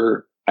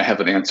sure I have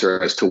an answer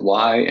as to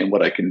why and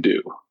what I can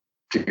do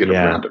to get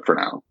around it for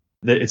now.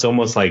 It's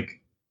almost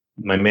like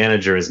my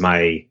manager is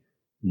my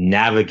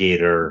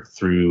navigator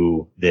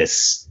through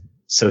this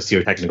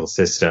socio-technical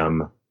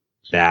system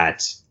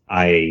that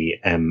I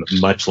am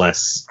much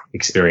less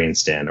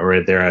experienced in,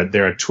 or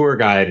they're a tour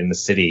guide in the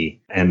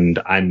city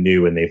and I'm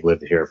new and they've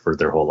lived here for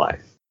their whole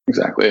life.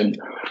 Exactly. And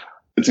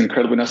it's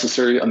incredibly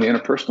necessary on the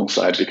interpersonal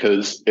side,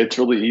 because it's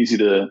really easy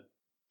to,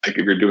 if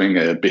you're doing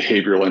a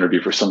behavioral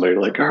interview for somebody,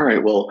 all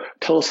right, well,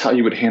 tell us how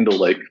you would handle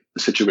the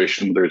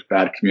situation where there's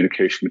bad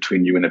communication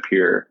between you and a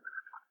peer.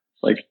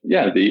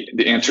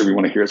 The answer we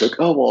want to hear is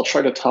oh, well, I'll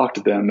try to talk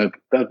to them. If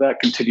that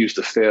continues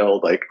to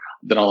fail,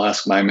 then I'll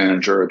ask my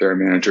manager or their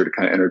manager to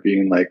kind of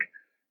intervene.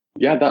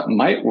 That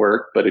might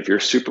work, but if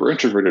you're super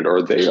introverted,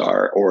 or they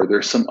are, or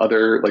there's some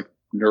other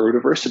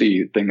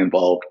neurodiversity thing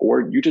involved,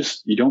 or you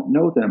don't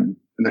know them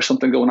and there's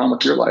something going on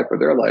with your life or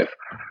their life.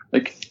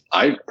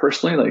 I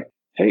personally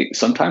hey,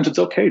 sometimes it's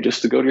okay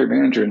just to go to your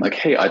manager and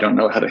hey, I don't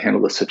know how to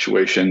handle this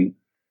situation.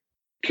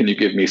 Can you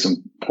give me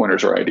some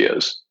pointers or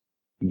ideas?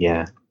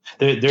 Yeah.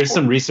 There's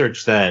some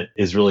research that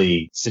is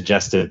really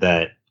suggestive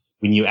that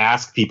when you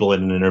ask people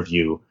in an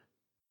interview,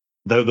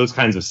 those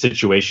kinds of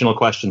situational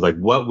questions,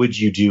 what would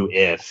you do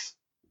if,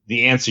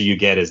 the answer you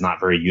get is not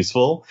very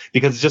useful,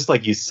 because just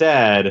like you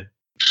said,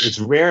 it's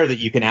rare that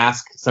you can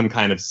ask some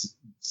kind of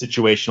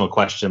situational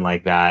question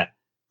like that.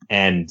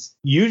 And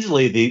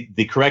usually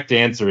the correct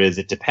answer is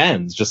it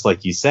depends, just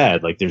like you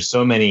said. There's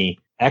so many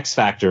X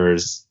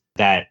factors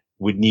that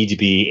would need to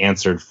be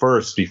answered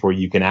first before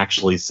you can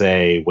actually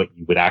say what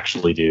you would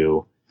actually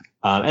do.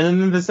 And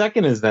then the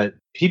second is that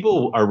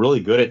people are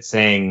really good at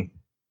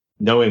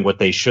knowing what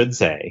they should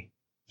say,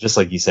 just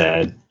like you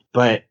said.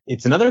 But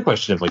it's another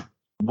question of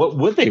what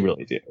would they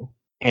really do?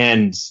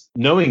 And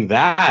knowing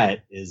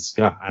that is,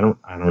 I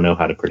don't know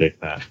how to predict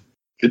that.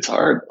 It's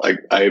hard.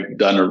 I've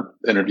done an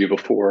interview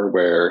before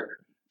where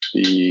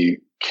the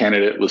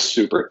candidate was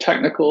super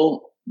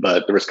technical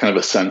but there was kind of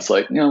a sense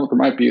like, there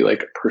might be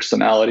like a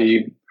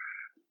personality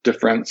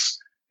difference.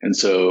 And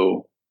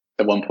so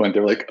at one point they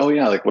were like, oh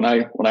yeah, like when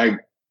I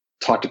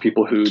talk to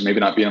people who maybe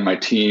not be on my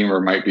team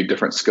or might be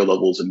different skill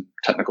levels and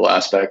technical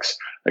aspects,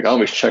 like I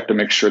always check to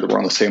make sure that we're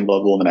on the same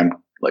level and that I'm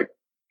like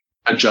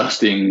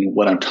adjusting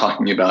what I'm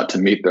talking about to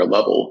meet their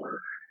level.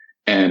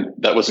 And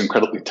that was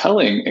incredibly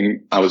telling.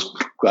 And I was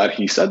glad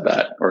he said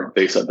that, or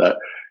they said that,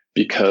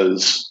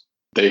 because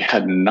they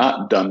had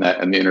not done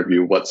that in the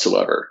interview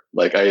whatsoever.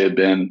 Like I had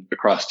been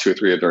across 2 or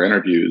 3 of their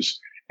interviews,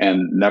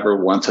 and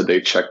never once had they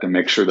checked to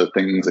make sure that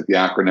things like the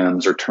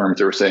acronyms or terms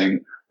they were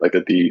saying, like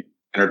that the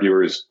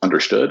interviewers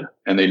understood,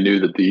 and they knew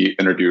that the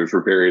interviewers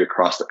were varied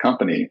across the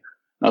company. And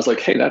I was like,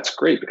 hey, that's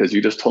great, because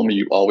you just told me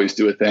you always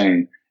do a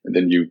thing, and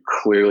then you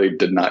clearly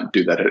did not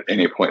do that at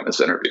any point in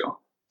this interview.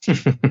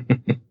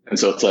 And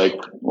so it's like,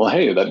 well,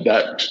 hey,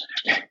 that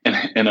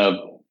in a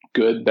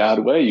good, bad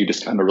way, you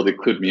just kind of really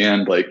clued me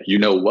in, like, you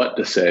know what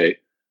to say,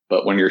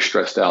 but when you're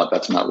stressed out,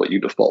 that's not what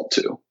you default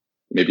to.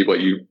 Maybe what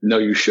you know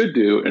you should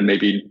do, and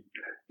maybe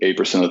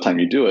 80% of the time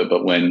you do it,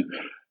 but when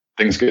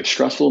things get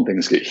stressful and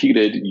things get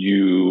heated,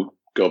 you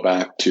go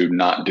back to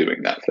not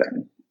doing that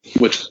thing,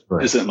 which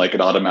isn't like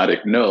an automatic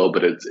no,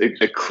 but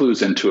it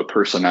clues into a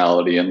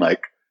personality and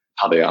like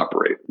how they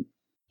operate.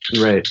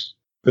 Right.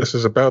 This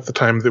is about the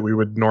time that we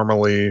would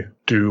normally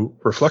do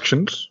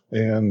reflections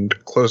and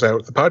close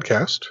out the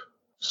podcast.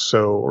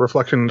 So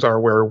reflections are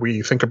where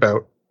we think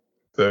about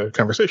the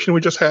conversation we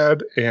just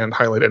had and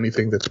highlight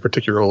anything that's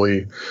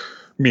particularly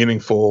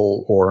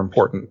meaningful or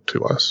important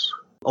to us.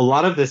 A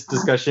lot of this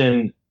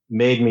discussion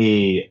made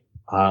me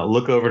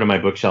look over to my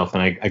bookshelf,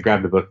 and I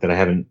grabbed a book that I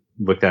haven't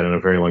looked at in a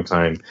very long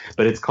time.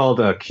 But it's called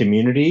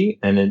Community,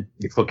 and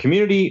it's called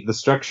Community, The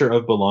Structure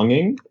of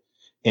Belonging,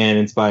 and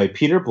it's by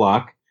Peter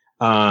Block.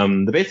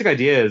 The basic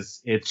idea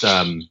is it's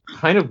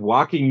kind of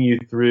walking you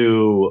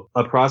through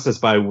a process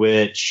by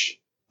which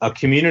a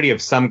community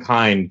of some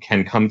kind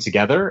can come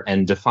together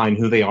and define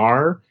who they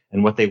are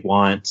and what they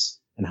want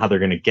and how they're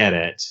going to get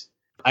it.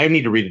 I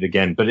need to read it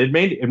again, but it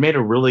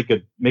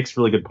makes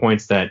really good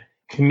points that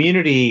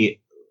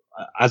community,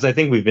 as I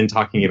think we've been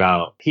talking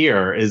about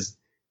here, is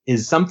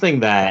something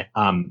that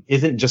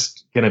isn't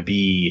just going to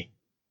be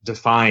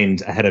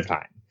defined ahead of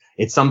time.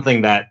 It's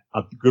something that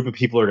a group of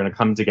people are going to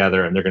come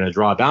together and they're going to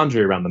draw a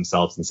boundary around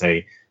themselves and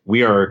say,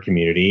 we are a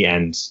community.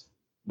 And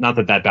not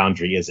that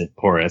boundary isn't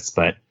porous,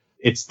 but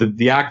it's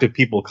the act of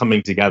people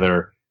coming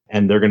together,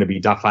 and they're going to be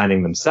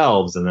defining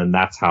themselves. And then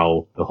that's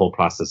how the whole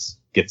process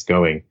gets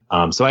going.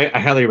 So I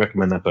highly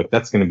recommend that book.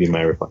 That's going to be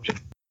my reflection.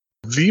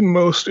 The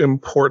most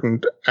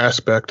important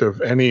aspect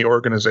of any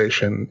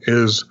organization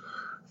is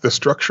the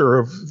structure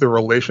of the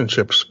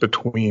relationships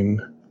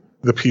between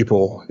the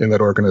people in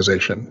that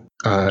organization,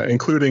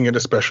 including and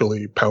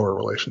especially power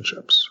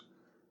relationships.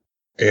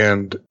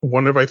 And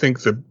one of, I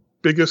think, the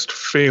biggest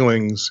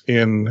failings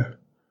in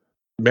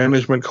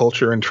management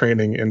culture and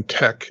training in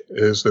tech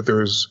is that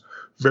there's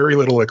very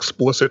little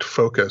explicit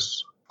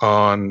focus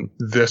on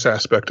this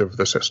aspect of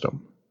the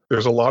system.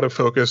 There's a lot of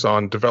focus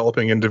on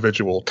developing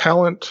individual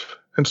talent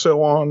and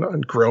so on,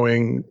 and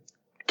growing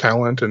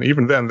talent. And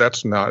even then,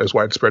 that's not as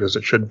widespread as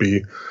it should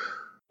be.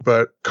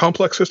 But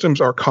complex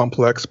systems are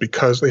complex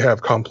because they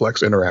have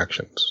complex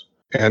interactions.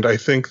 And I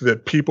think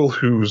that people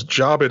whose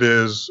job it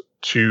is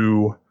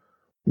to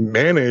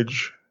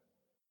manage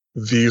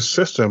these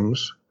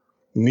systems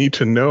need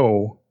to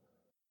know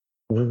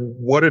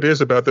what it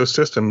is about those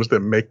systems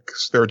that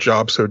makes their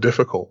job so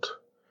difficult,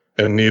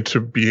 and need to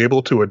be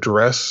able to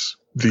address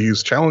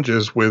these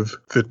challenges with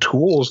the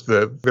tools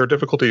that their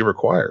difficulty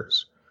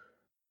requires.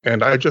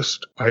 And I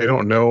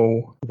don't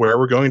know where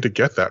we're going to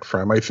get that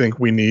from. I think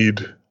we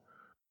need,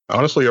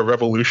 honestly, a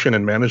revolution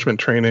in management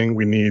training.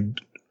 We need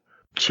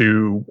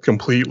to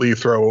completely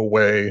throw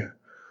away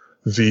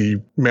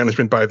the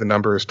management by the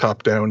numbers,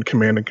 top-down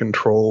command and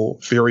control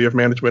theory of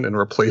management, and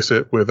replace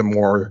it with a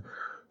more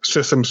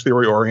systems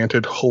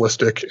theory-oriented,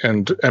 holistic,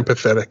 and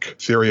empathetic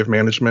theory of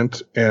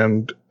management.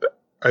 And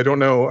I don't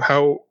know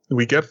how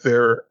we get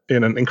there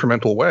in an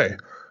incremental way,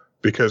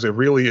 because it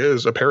really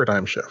is a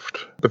paradigm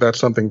shift. But that's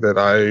something that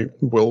I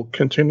will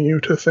continue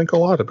to think a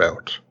lot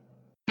about.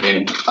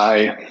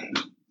 I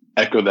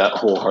echo that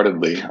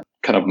wholeheartedly.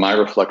 Kind of my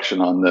reflection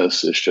on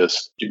this is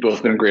just, you've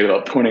both been great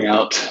about pointing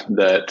out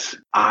that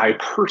I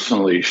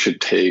personally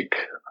should take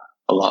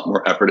a lot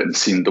more effort in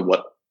seeing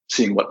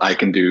what I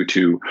can do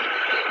to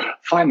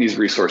find these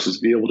resources,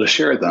 be able to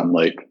share them.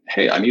 Like,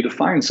 hey, I need to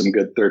find some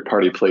good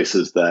third-party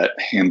places that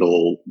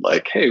handle,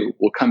 like, hey,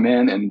 we'll come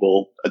in and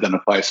we'll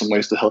identify some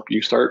ways to help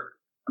you start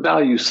a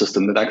value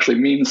system that actually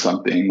means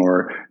something,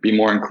 or be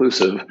more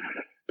inclusive,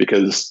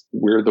 because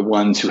we're the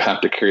ones who have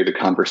to carry the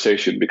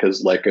conversation.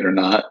 Because, like it or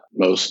not,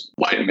 most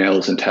white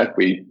males in tech,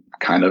 we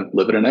kind of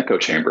live in an echo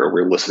chamber.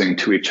 We're listening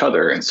to each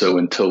other. And so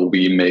until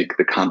we make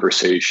the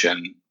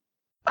conversation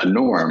a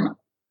norm,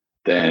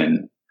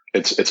 then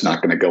it's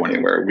not going to go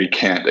anywhere. We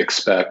can't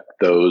expect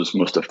those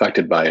most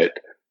affected by it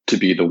to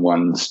be the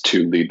ones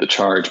to lead the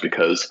charge,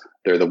 because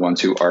they're the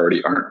ones who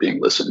already aren't being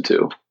listened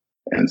to.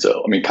 And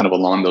so, I mean, kind of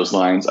along those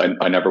lines,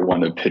 I never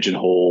want to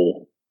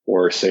pigeonhole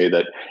or say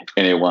that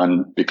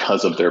anyone,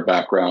 because of their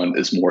background,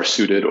 is more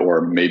suited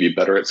or maybe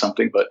better at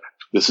something. But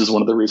this is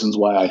one of the reasons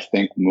why I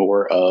think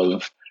more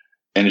of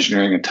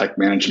engineering and tech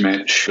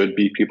management should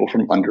be people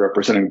from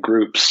underrepresented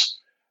groups,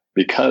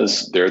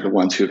 because they're the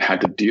ones who've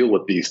had to deal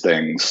with these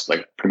things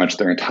like pretty much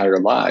their entire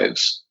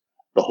lives.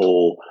 The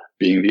whole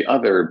being the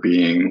other,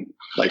 being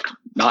like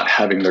not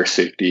having their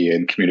safety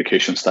and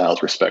communication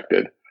styles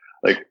respected.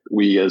 Like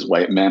we as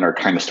white men are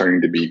kind of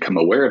starting to become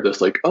aware of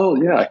this, like, oh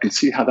yeah, I can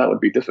see how that would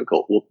be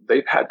difficult. Well,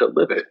 they've had to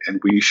live it, and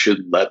we should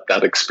let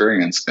that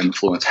experience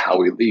influence how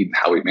we lead and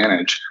how we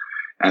manage.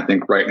 And I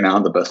think right now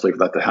the best way for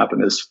that to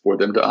happen is for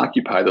them to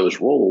occupy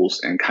those roles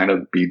and kind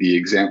of be the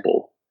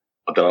example.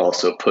 But that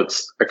also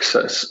puts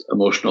excess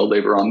emotional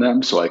labor on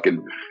them. So I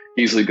can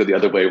easily go the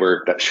other way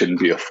where that shouldn't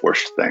be a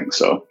forced thing.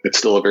 So it's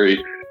still a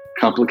very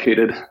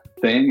complicated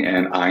thing,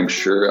 and I'm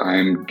sure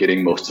I'm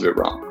getting most of it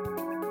wrong.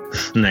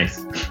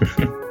 Nice.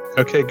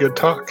 Okay, good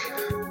talk.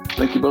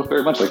 Thank you both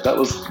very much. Like, that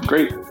was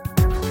great.